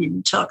opportunity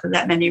to talk to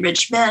that many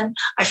rich men,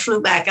 I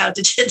flew back out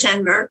to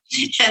Denver,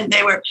 and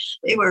they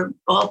were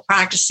all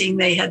practicing.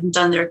 They hadn't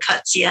done their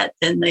cuts yet,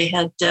 and they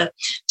had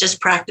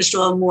just practiced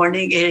all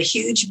morning, ate a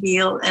huge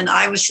meal, and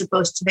I was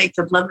supposed to make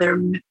the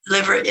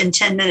liver in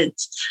 10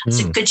 minutes. I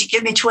said, could you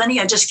give me 20?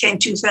 I just came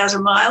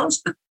 2,000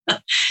 miles.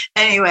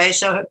 Anyway,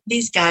 so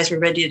these guys were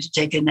ready to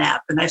take a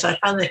nap. And I thought,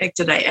 how the heck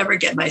did I ever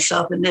get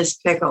myself in this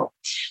pickle?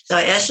 So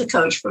I asked the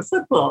coach for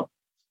football,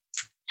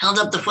 held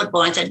up the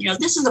football. I said,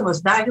 this is the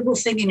most valuable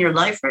thing in your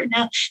life right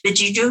now. Did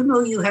you do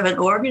know you have an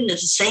organ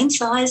that's the same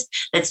size,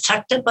 that's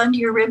tucked up under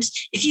your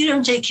ribs? If you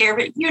don't take care of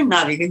it, you're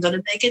not even going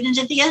to make it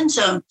into the end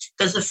zone.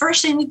 Because the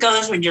first thing that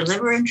goes when your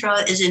liver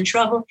is in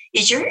trouble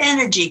is your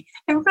energy.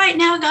 And right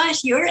now,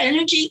 guys, your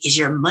energy is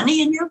your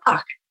money in your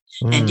pocket.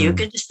 And you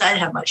can decide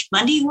how much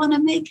money you want to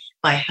make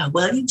by how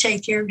well you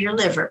take care of your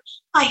liver.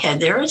 I had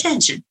their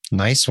attention.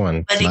 Nice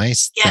one.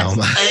 Nice. Yes,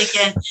 but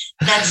again,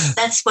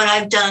 that's what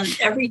I've done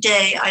every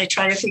day. I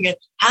try to figure out,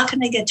 how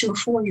can I get to a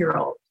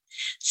 4-year-old?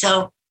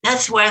 So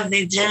that's where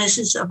the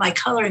genesis of my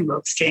coloring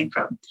books came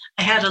from.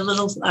 This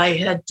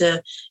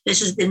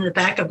has been in the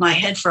back of my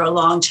head for a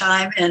long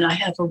time, and I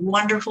have a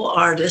wonderful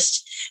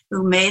artist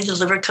who made the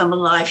liver come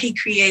alive. He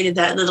created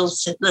that little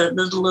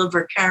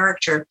liver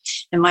character.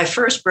 And my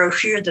first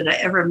brochure that I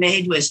ever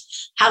made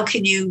was, how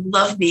can you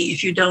love me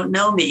if you don't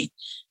know me?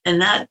 And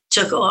that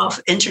took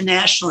off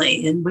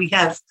internationally. And we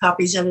have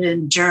copies of it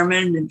in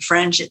German and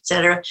French, et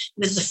cetera. It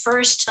was the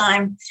first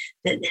time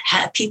that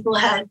people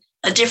had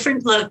a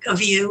different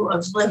view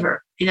of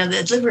liver.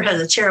 The liver has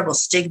a terrible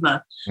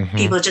stigma.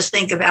 People just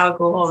think of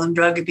alcohol and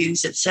drug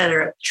abuse, et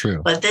cetera.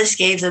 True. But this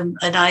gave them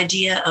an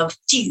idea of,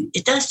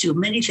 it does do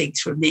many things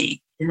for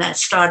me. And that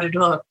started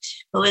off.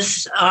 Well,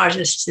 this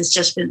artist has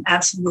just been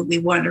absolutely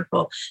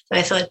wonderful. So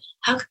I thought,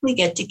 how can we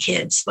get to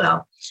kids?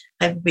 Well,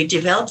 we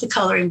developed the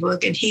coloring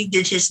book, and he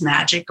did his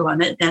magic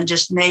on it and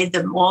just made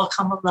them all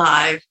come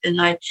alive.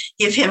 And I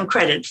give him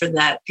credit for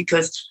that,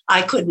 because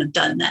I couldn't have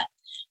done that.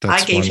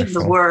 I gave him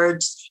the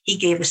words. He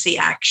gave us the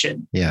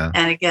action. Yeah.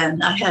 And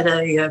again, I had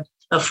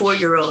a a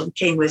 4-year-old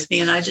came with me,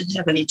 and I didn't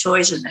have any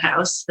toys in the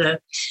house, but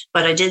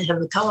I did have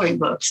the coloring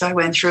book. So I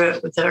went through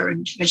it with her.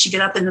 And when she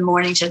got up in the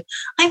morning, said,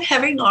 "I'm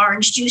having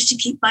orange juice to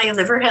keep my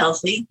liver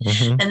healthy."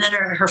 Mm-hmm. And then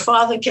her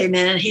father came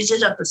in and he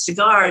lit up a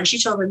cigar, and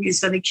she told him he was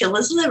going to kill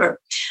his liver.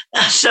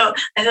 So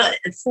I thought,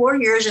 at 4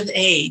 years of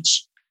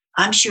age,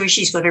 I'm sure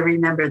she's going to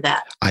remember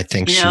that. I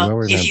think she will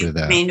remember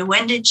that. I mean,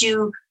 when did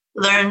you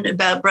learn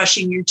about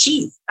brushing your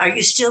teeth? Are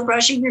you still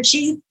brushing your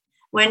teeth?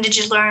 When did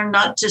you learn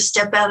not to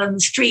step out on the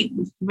street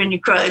when you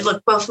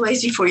look both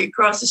ways before you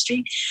cross the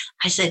street?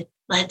 I said,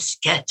 let's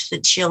get to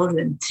the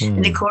children.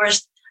 And of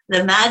course,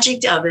 the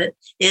magic of it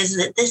is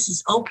that this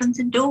has opened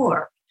the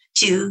door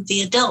to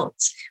the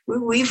adults.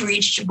 We've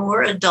reached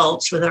more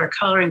adults with our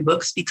coloring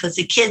books because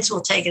the kids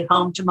will take it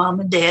home to mom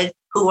and dad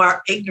who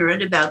are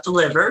ignorant about the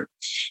liver,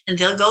 and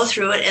they'll go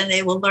through it and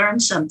they will learn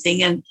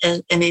something, and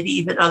maybe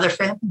even other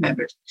family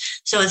members.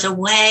 So it's a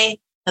way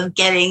of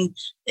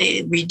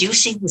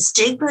reducing the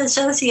stigma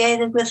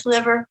associated with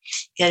liver,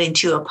 getting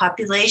to a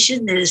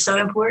population that is so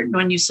important.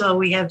 When you saw,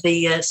 we have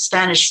the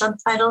Spanish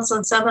subtitles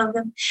on some of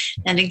them.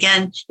 And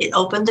again, it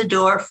opened the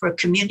door for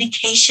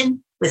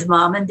communication with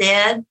mom and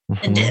dad,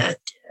 and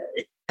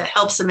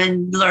helps them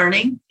in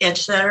learning,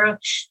 etc.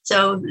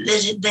 So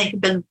they've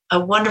been a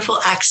wonderful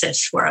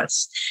access for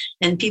us.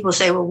 And people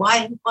say, well,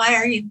 why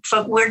are you,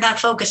 we're not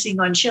focusing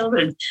on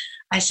children.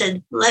 I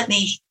said, let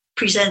me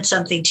present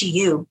something to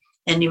you,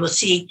 and you will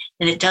see,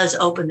 and it does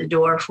open the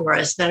door for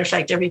us. Matter of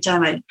fact, every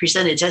time I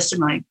presented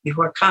testimony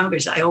before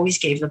Congress, I always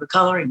gave them a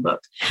coloring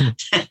book.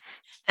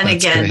 And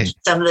that's again, great.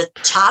 Some of the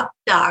top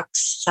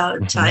docs,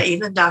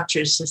 even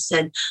doctors, have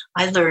said,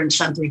 I learned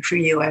something from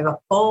you. I have a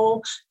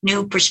whole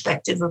new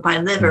perspective of my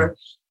liver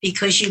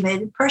because you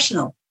made it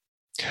personal.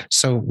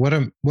 So what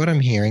I'm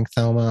hearing,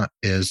 Thelma,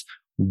 is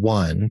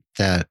one,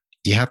 that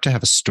you have to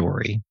have a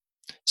story.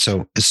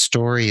 So a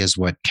story is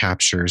what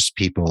captures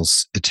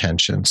people's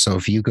attention. So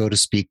if you go to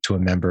speak to a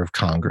member of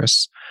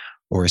Congress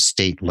or a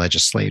state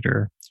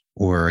legislator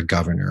or a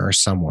governor or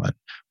someone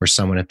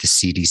at the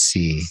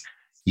CDC,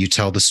 you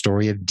tell the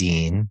story of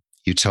Dean,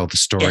 you tell the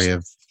story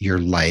of your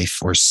life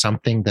or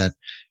something that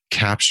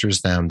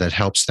captures them, that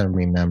helps them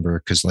remember.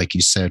 Because like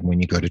you said,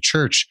 when you go to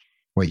church,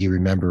 what you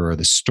remember are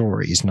the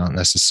stories, not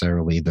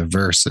necessarily the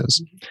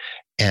verses.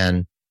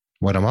 And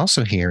what I'm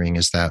also hearing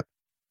is that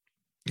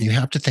you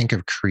have to think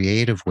of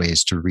creative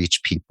ways to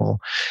reach people.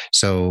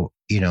 So,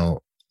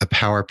 a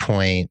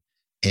PowerPoint,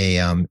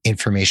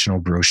 informational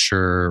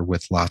brochure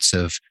with lots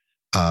of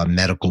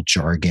medical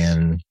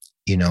jargon,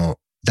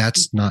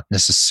 that's not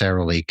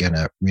necessarily going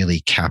to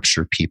really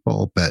capture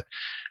people, but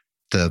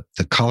the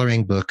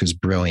coloring book is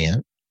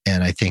brilliant.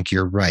 And I think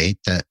you're right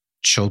that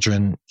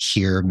children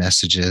hear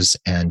messages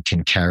and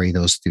can carry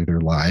those through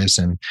their lives.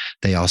 And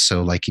they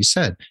also, like you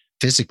said,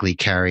 physically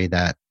carry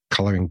that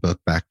coloring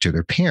book back to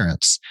their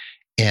parents.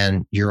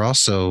 And you're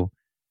also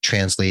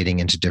translating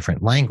into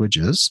different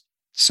languages.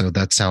 So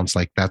that sounds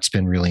like that's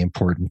been really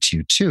important to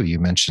you too. You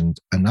mentioned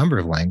a number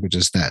of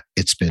languages that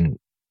it's been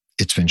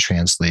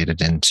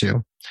translated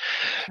into.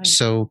 Right.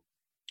 So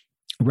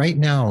right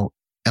now,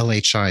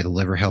 LHI, the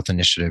Liver Health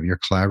Initiative, you're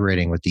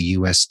collaborating with the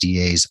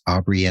USDA's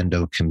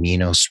Abriendo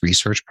Caminos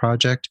research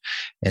project,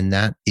 and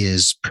that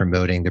is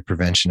promoting the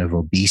prevention of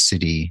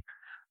obesity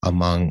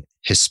among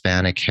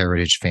Hispanic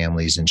heritage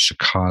families in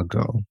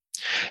Chicago.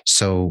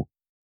 So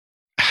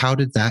how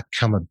did that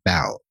come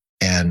about,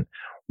 and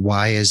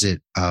why is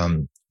it a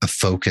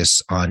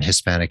focus on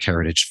Hispanic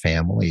heritage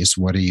families?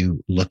 What are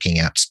you looking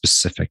at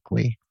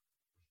specifically?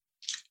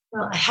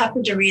 Well, I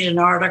happened to read an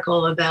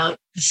article about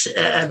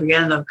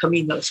Abriendo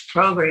Caminos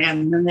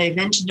program, and they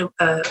mentioned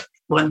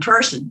one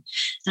person.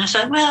 And I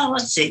thought, well,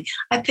 let's see.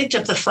 I picked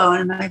up the phone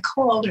and I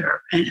called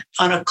her. And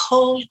on a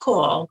cold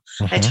call,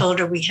 I told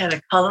her we had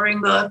a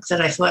coloring book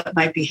that I thought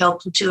might be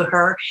helpful to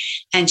her.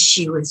 And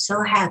she was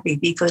so happy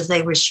because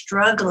they were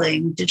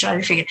struggling to try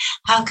to figure out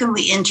how can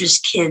we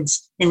interest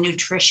kids in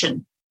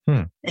nutrition.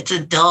 It's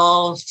a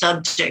dull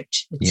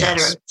subject, et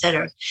cetera, et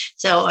cetera.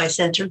 So I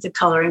sent her the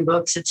coloring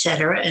books, et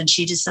cetera, and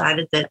she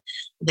decided that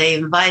they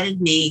invited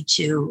me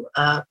to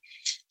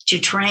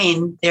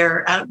train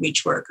their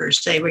outreach workers.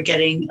 They were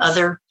getting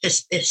other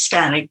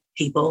Hispanic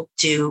people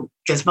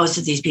because most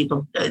of these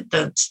people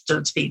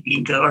don't speak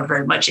English or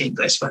very much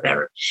English,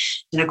 whatever.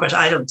 And of course,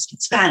 I don't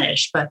speak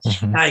Spanish, but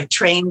I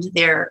trained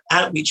their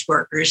outreach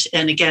workers.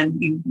 And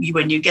again,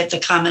 when you get the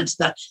comments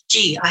about,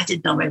 gee, I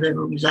didn't know my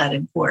liver was that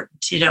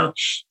important,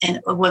 And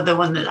the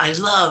one that I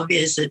love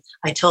is that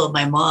I told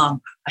my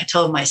mom, I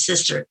told my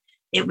sister,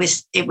 it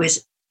was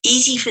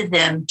easy for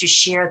them to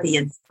share the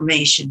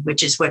information,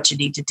 which is what you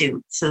need to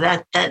do. So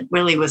that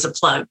really was a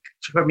plug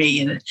for me,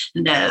 and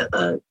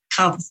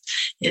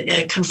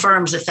it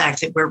confirms the fact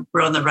that we're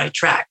on the right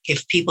track.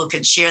 If people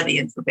can share the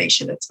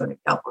information, that's going to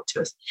be helpful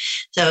to us.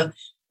 So,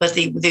 but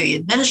the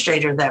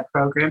administrator of that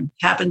program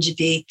happened to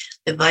be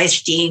the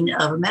vice dean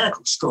of a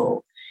medical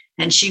school.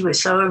 And she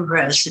was so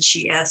impressed that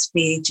she asked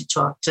me to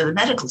talk to the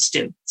medical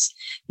students,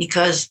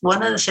 because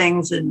one of the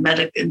things in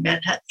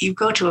you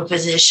go to a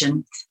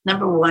physician,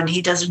 number one,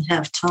 he doesn't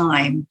have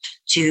time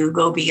to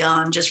go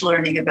beyond just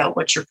learning about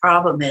what your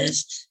problem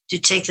is, to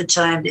take the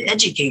time to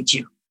educate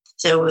you.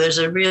 So there's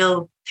a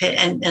real,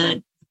 and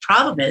the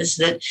problem is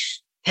that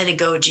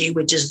pedagogy,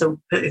 which is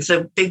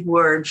the big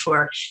word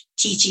for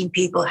teaching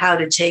people how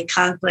to take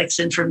complex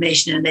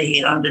information and make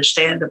it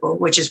understandable,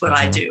 which is what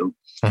I do.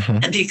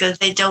 And because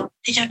they don't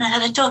know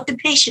how to talk to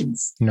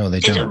patients. No, they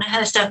don't know how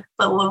to stuff.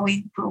 But when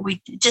we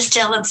just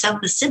tell them some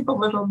of the simple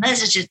little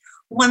messages,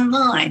 one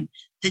line,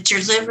 that your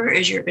liver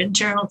is your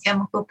internal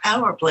chemical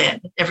power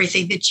plant,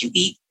 everything that you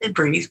eat and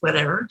breathe,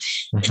 whatever.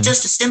 It's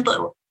just a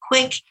simple,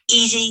 quick,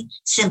 easy,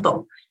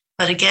 simple.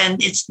 But again,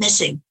 it's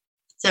missing.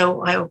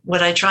 So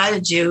what I try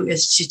to do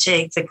is to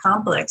take the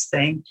complex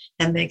thing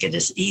and make it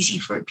as easy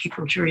for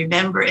people to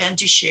remember and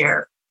to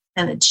share.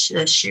 And it's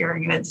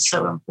sharing is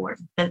so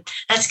important. And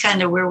that's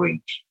kind of where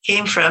we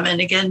came from. And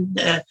again,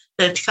 the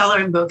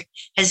coloring book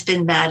has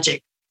been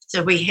magic.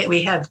 So we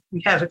have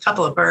a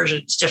couple of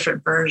versions,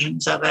 different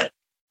versions of it.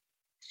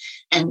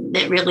 And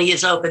it really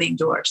is opening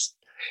doors.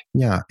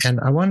 Yeah. And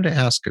I wanted to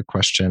ask a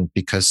question,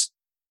 because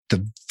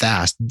the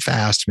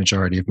vast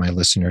majority of my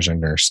listeners are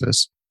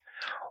nurses.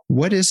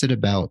 What is it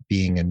about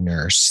being a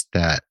nurse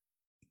that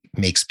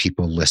makes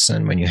people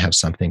listen when you have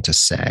something to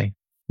say?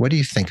 What do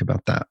you think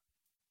about that?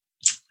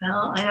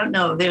 Well, I don't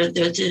know.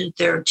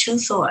 There are two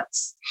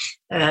thoughts.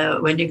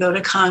 When you go to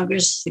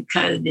Congress,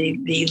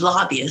 the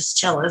lobbyists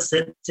tell us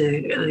that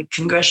the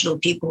congressional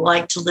people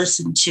like to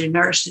listen to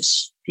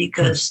nurses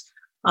because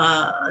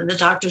the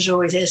doctors are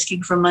always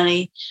asking for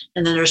money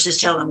and the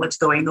nurses tell them what's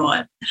going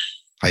on.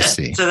 I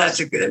see. So that's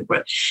a good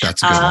one.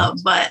 That's a good one.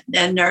 But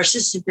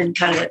nurses have been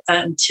kind of,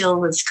 until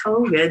with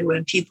COVID,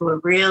 when people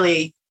are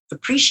really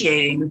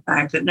appreciating the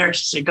fact that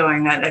nurses are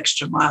going that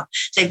extra mile.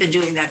 They've been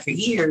doing that for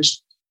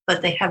years,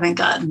 but they haven't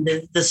gotten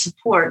the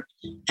support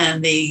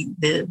and the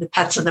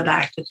pats on the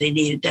back that they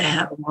needed to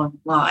have along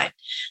the line.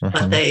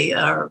 But they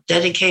are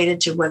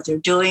dedicated to what they're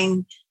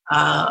doing.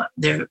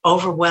 They're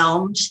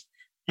overwhelmed.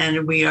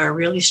 And we are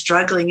really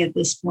struggling at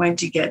this point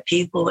to get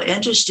people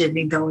interested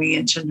in going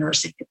into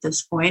nursing at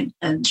this point.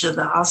 And so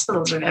the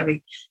hospitals are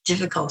having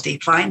difficulty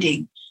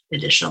finding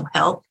additional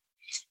help.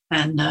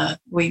 And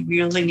we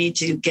really need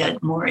to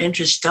get more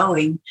interest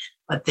going.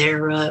 But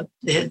the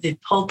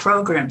whole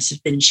programs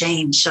have been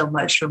changed so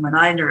much from when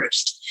I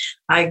nursed.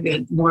 I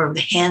got more of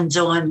the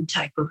hands-on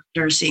type of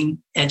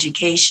nursing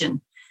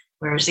education,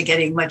 whereas they're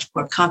getting much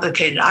more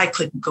complicated. I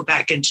couldn't go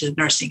back into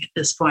nursing at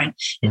this point.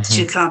 It's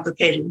too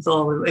complicated with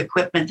all the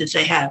equipment that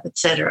they have, et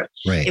cetera.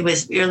 Right. It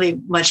was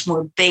really much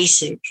more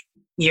basic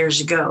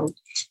years ago.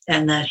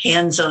 And that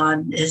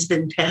hands-on has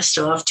been passed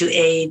off to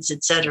aides,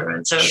 et cetera.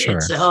 And so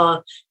it's a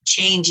whole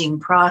changing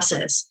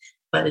process,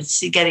 but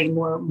it's getting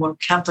more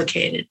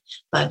complicated.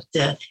 But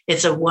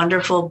it's a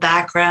wonderful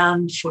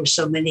background for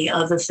so many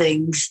other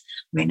things.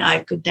 I mean,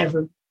 I could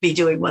never be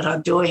doing what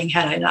I'm doing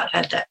had I not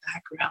had that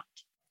background.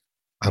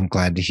 I'm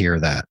glad to hear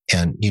that.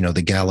 And,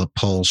 the Gallup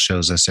poll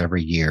shows us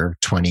every year,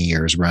 20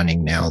 years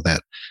running now,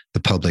 that the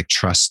public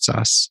trusts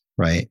us,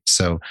 right?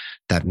 So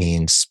that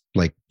means,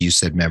 like you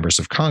said, members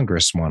of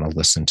Congress want to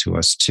listen to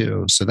us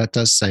too. So that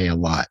does say a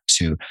lot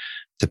to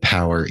the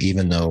power,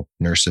 even though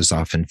nurses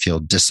often feel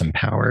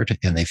disempowered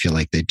and they feel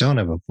like they don't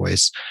have a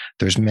voice.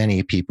 There's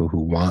many people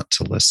who want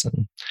to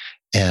listen.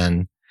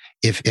 And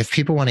if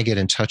people want to get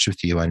in touch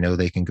with you, I know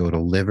they can go to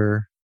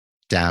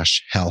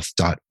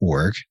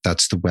liver-health.org.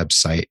 That's the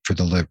website for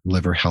the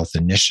Liver Health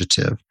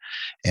Initiative.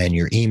 And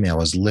your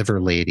email is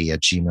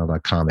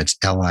liverlady@gmail.com. It's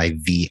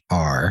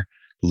LIVR,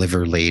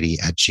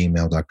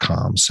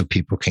 liverlady@gmail.com, so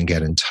people can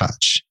get in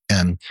touch.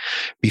 And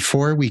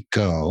before we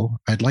go,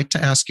 I'd like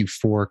to ask you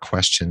 4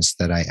 questions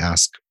that I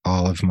ask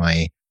all of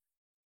my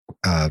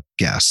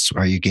guests.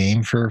 Are you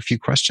game for a few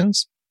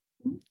questions?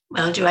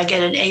 Well, do I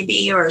get an A,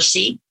 B, or a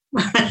C?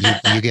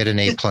 you get an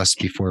A+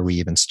 before we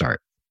even start.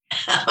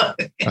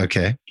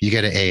 Okay. You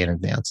get an A in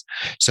advance.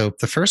 So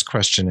the first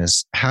question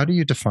is, how do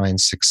you define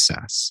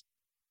success?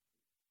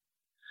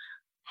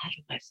 How do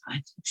I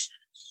find success?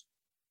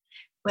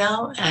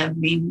 Well, I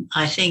mean,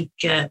 I think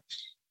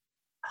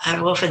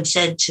I've often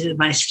said to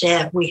my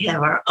staff, we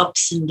have our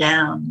ups and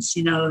downs.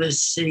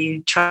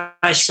 You try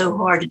so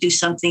hard to do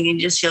something and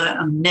you just feel like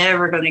I'm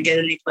never going to get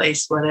any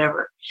place,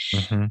 whatever.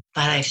 But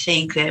I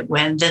think that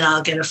then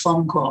I'll get a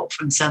phone call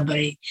from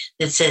somebody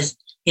that says,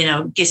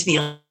 gives me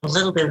a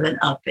little bit of an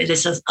up. It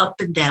is those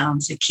up and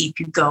downs that keep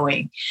you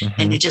going.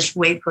 And you just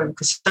wait for it,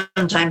 because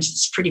sometimes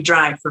it's pretty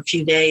dry for a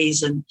few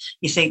days and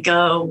you think,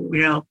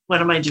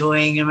 what am I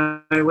doing?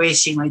 Am I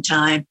wasting my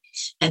time?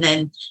 And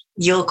then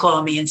you'll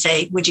call me and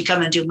say, would you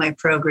come and do my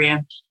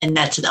program? And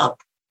that's an up.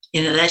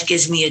 That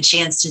gives me a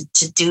chance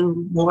to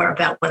do more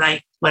about what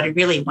I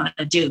really want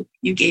to do.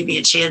 You gave me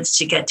a chance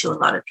to get to a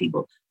lot of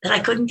people that I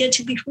couldn't get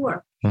to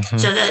before.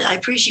 So that I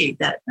appreciate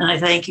that. And I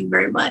thank you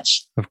very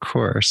much. Of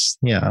course.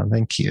 Yeah,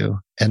 thank you.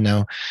 And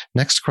now,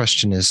 next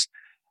question is,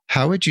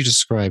 how would you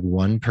describe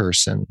one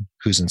person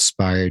who's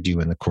inspired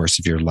you in the course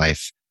of your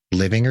life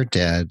living or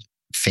dead,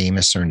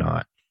 famous or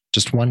not?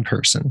 Just one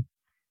person.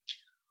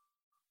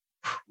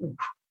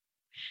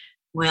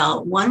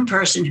 Well, one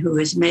person who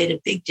has made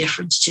a big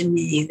difference to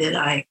me that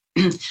I,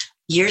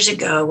 years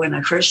ago when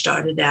I first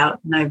started out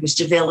and I was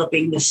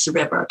developing this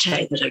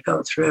repartee that I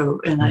go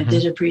through, and I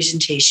did a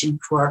presentation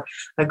for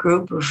a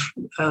group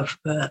of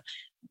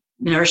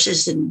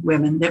nurses and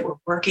women that were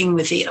working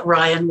with the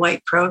Ryan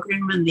White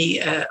program in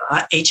the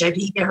HIV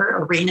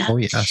arena. Oh,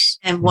 yes.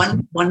 And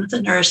one of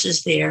the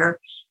nurses there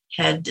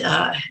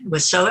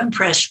was so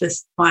impressed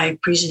with my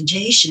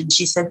presentation.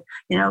 She said,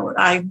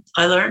 I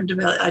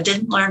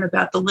didn't learn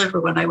about the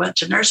liver when I went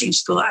to nursing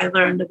school. I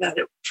learned about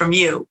it from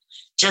you,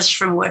 just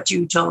from what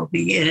you told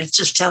me. And it's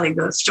just telling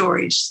those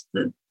stories,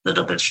 the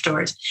little bit of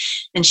stories.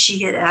 And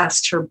she had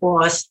asked her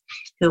boss,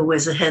 who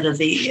was the head of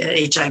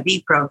the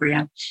HIV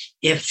program,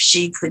 if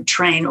she could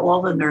train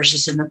all the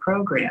nurses in the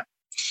program.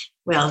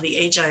 Well,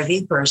 the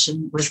HIV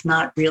person was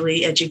not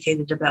really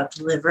educated about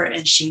the liver,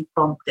 and she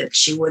bumped it.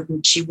 She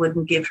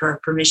wouldn't give her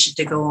permission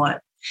to go on.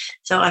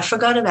 So I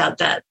forgot about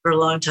that for a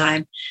long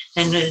time.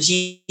 And as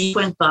years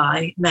went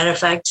by, matter of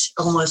fact,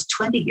 almost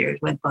 20 years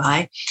went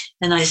by,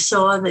 and I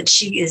saw that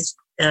she is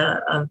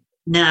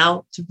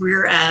now the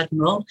Rear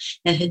Admiral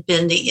and had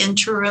been the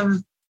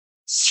interim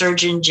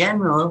Surgeon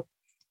General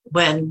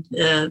when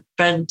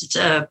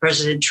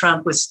President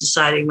Trump was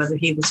deciding whether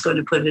he was going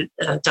to put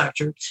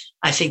Dr.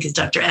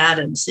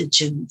 Adams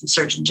into the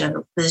Surgeon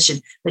General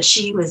position. But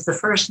she was the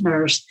first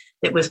nurse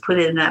that was put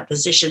in that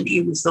position.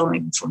 He was the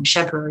only from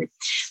Shepherd.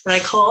 But I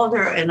called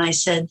her and I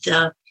said,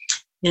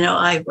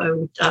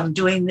 I'm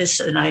doing this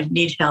and I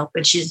need help.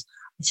 And I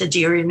said, do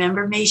you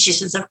remember me? She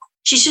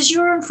says,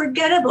 you're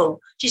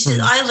unforgettable. She says,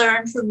 I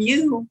learned from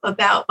you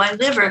about my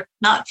liver,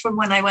 not from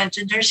when I went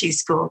to nursing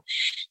school.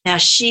 Now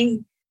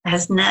she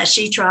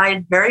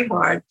tried very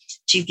hard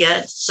to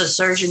get the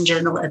Surgeon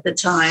General at the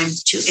time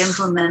to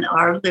implement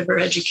our liver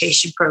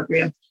education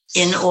program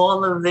in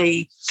all of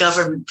the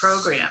government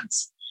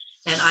programs.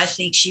 And I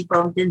think she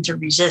bumped into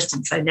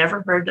resistance. I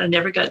never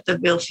got the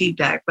real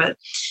feedback, but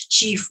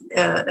she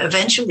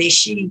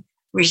eventually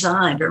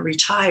resigned or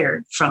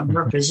retired from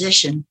her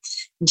position.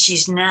 And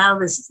she's now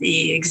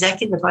the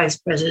Executive Vice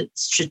President,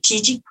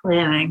 Strategic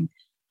Planning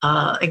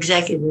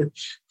Executive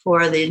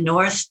for the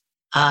North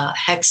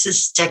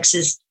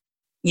Texas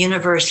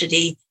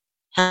University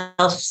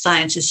Health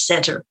Sciences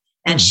Center.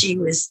 And she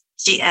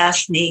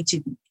asked me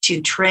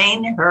to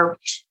train her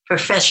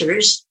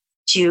professors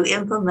to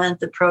implement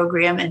the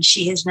program. And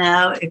she has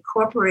now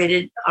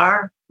incorporated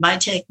my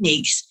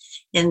techniques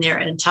in their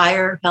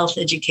entire health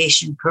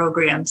education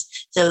programs.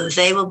 So that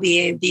they will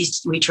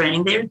we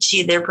train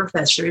their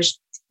professors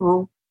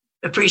who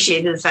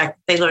appreciated the fact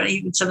that they learned.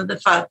 Even some of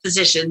the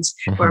physicians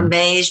were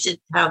amazed at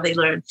how they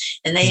learned.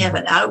 And they have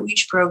an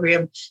outreach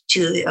program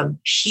to a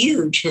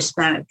huge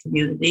Hispanic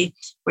community.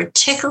 We're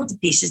tickled to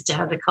pieces to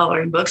have the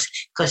coloring books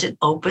because it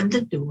opened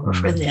the door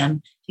for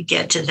them to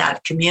get to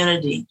that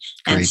community.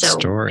 Great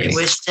story. It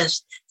was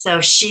just,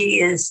 she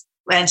is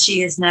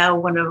now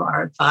one of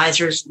our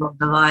advisors along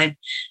the line.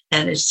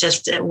 And it's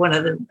just one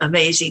of the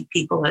amazing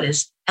people that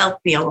has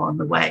helped me along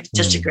the way.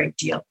 Just a great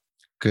deal.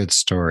 Good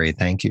story.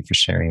 Thank you for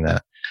sharing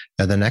that.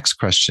 Now, the next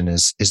question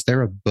is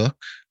there a book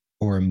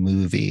or a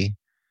movie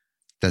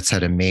that's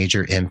had a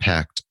major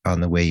impact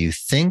on the way you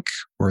think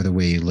or the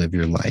way you live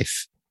your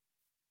life?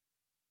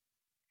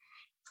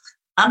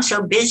 I'm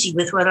so busy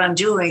with what I'm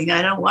doing.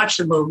 I don't watch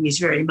the movies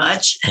very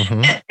much.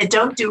 I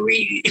don't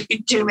read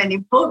too many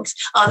books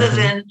other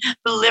than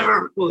the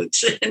liver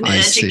books and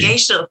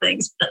educational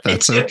things.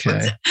 That's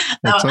okay.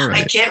 That's all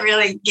right. I can't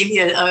really give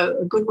you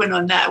a good one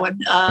on that one.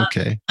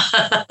 Okay.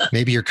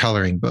 Maybe your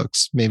coloring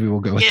books. Maybe we'll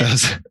go with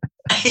those.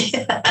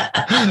 Okay.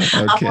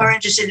 I'm more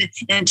interested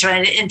in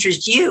trying to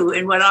interest you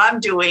in what I'm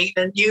doing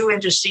than you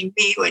interesting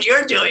me what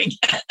you're doing.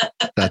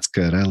 That's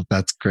good.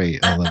 That's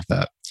great. I love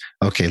that.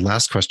 Okay,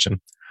 last question.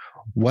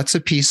 What's a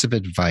piece of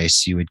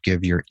advice you would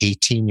give your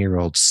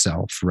 18-year-old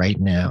self right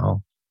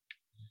now,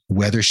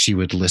 whether she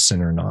would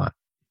listen or not?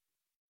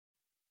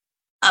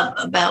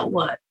 About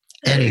what?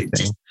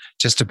 Anything.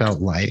 Just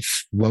about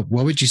life. What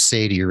would you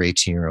say to your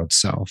 18-year-old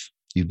self?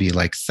 You'd be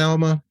like,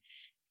 Thelma.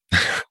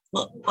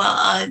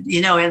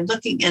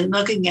 And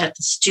looking at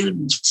the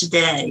students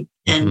today,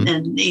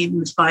 and even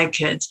with my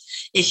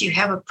kids, if you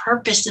have a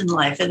purpose in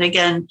life, and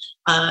again,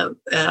 I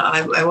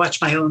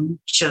watch my own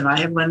children.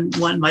 I have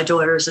one. My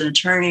daughter is an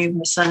attorney.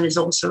 My son is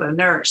also a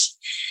nurse,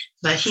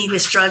 but he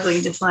was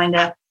struggling to find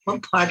out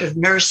what part of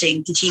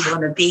nursing did he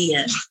want to be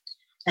in,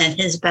 and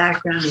his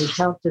background has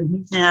helped him.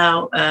 He's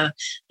now a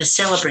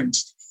celebrant.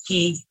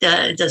 He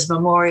does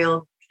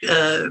memorial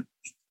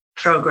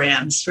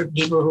programs for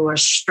people who are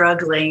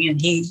struggling, and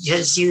he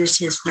has used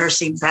his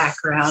nursing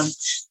background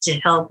to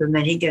help them,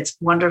 and he gets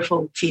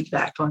wonderful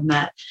feedback on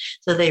that.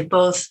 So they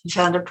both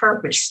found a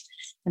purpose.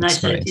 And I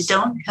said, if you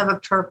don't have a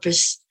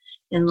purpose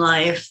in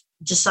life,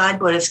 decide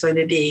what it's going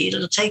to be.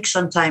 It'll take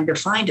some time to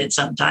find it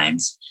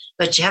sometimes,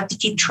 but you have to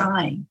keep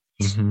trying.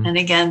 And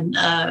again,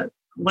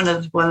 one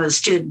of the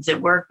students that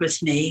worked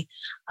with me,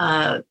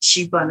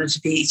 she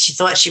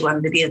thought she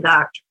wanted to be a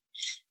doctor.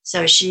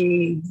 So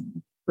she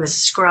was a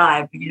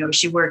scribe.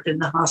 She worked in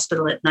the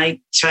hospital at night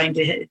trying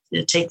to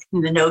take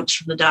the notes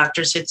from the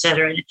doctors, et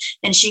cetera.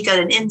 And she got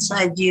an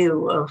inside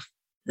view of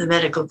the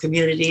medical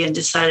community and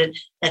decided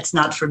that's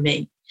not for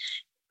me.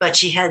 But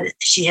she had a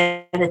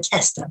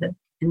test of it.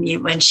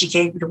 And when she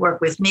came to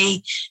work with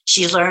me,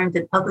 she learned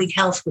that public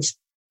health was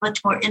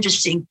much more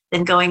interesting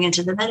than going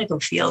into the medical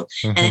field.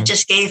 Mm-hmm. And it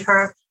just gave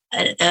her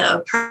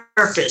a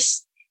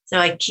purpose. So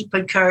I keep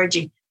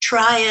encouraging,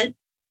 try it,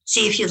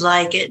 see if you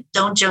like it.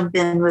 Don't jump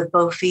in with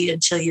both feet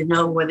until you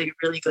know whether you're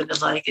really going to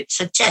like it.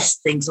 So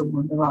test things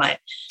along the line.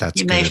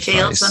 You may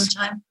fail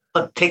sometime,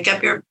 but pick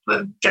up your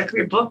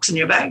books in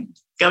your bag.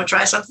 Go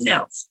try something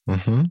else.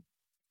 Mm-hmm.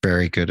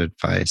 Very good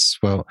advice.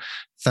 Well,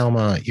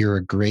 Thelma, you're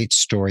a great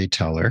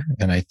storyteller.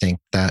 And I think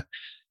that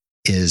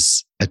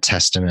is a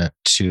testament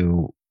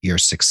to your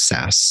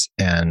success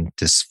and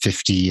this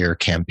 50-year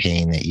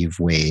campaign that you've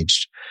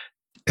waged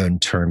in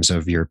terms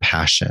of your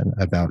passion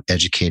about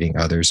educating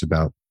others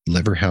about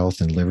liver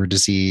health and liver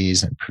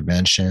disease and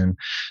prevention.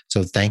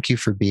 So thank you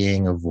for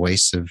being a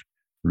voice of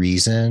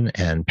reason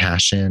and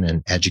passion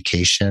and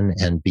education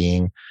and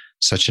being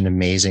such an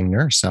amazing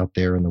nurse out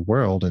there in the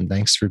world. And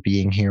thanks for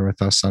being here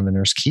with us on the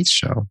Nurse Keith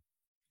Show.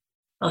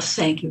 Well,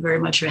 thank you very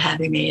much for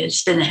having me.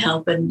 It's been a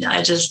help, and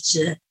I just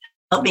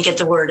help me get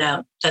the word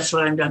out. That's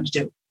what I'm going to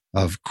do.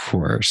 Of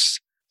course.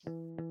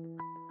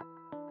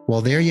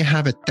 Well, there you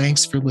have it.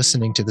 Thanks for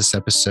listening to this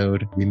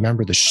episode.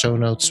 Remember, the show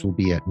notes will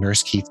be at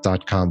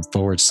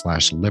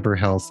nursekeith.com/liver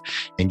health,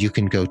 and you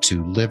can go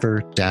to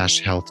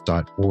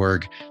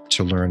liver-health.org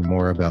to learn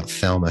more about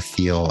Thelma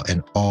Thiel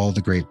and all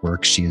the great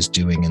work she is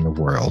doing in the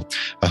world.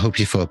 I hope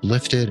you feel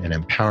uplifted and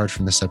empowered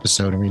from this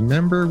episode. And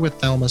remember what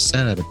Thelma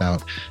said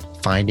about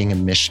finding a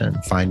mission,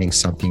 finding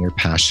something you're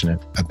passionate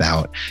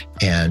about,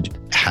 and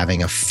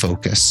having a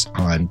focus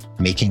on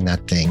making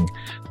that thing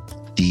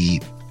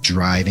the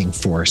driving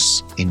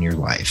force in your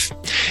life.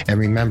 And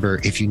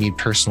remember, if you need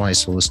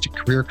personalized holistic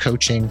career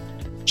coaching,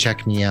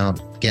 check me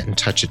out. Get in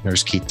touch at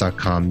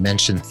nursekeith.com,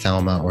 mention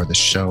Thelma or the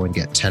show and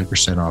get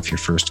 10% off your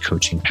first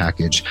coaching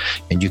package.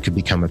 And you can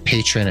become a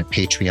patron at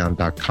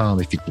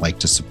patreon.com if you'd like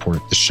to support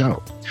the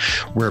show.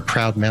 We're a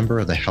proud member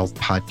of the Health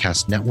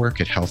Podcast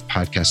Network at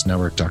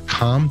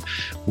healthpodcastnetwork.com.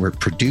 We're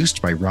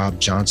produced by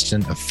Rob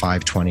Johnston of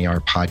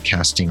 520R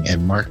Podcasting,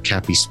 and Mark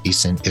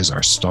Cappy-Speason is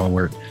our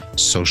stalwart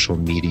social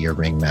media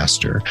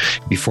ringmaster.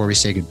 Before we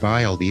say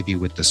goodbye, I'll leave you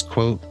with this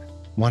quote,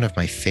 one of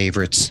my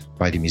favorites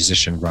by the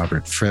musician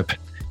Robert Fripp.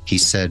 He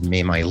said,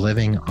 "May my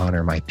living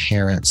honor my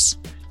parents,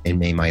 and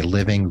may my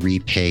living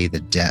repay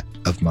the debt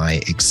of my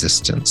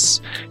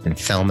existence." And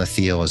Thelma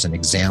Thiel is an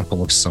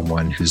example of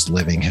someone whose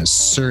living has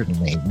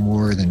certainly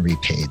more than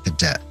repaid the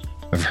debt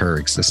of her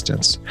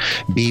existence.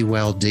 Be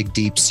well, dig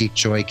deep, seek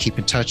joy, keep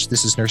in touch.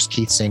 This is Nurse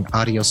Keith saying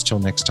adios till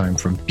next time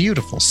from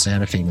beautiful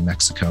Santa Fe, New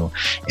Mexico.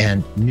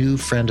 And new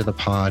friend of the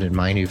pod and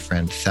my new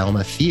friend,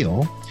 Thelma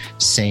Thiel,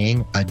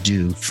 saying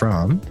adieu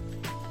from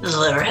the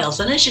Liver Health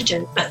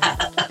Initiative.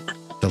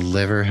 The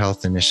Liver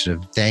Health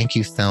Initiative. Thank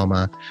you,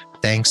 Thelma.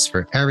 Thanks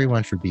for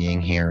everyone for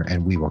being here,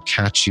 and we will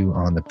catch you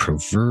on the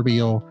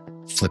proverbial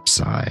flip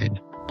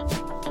side.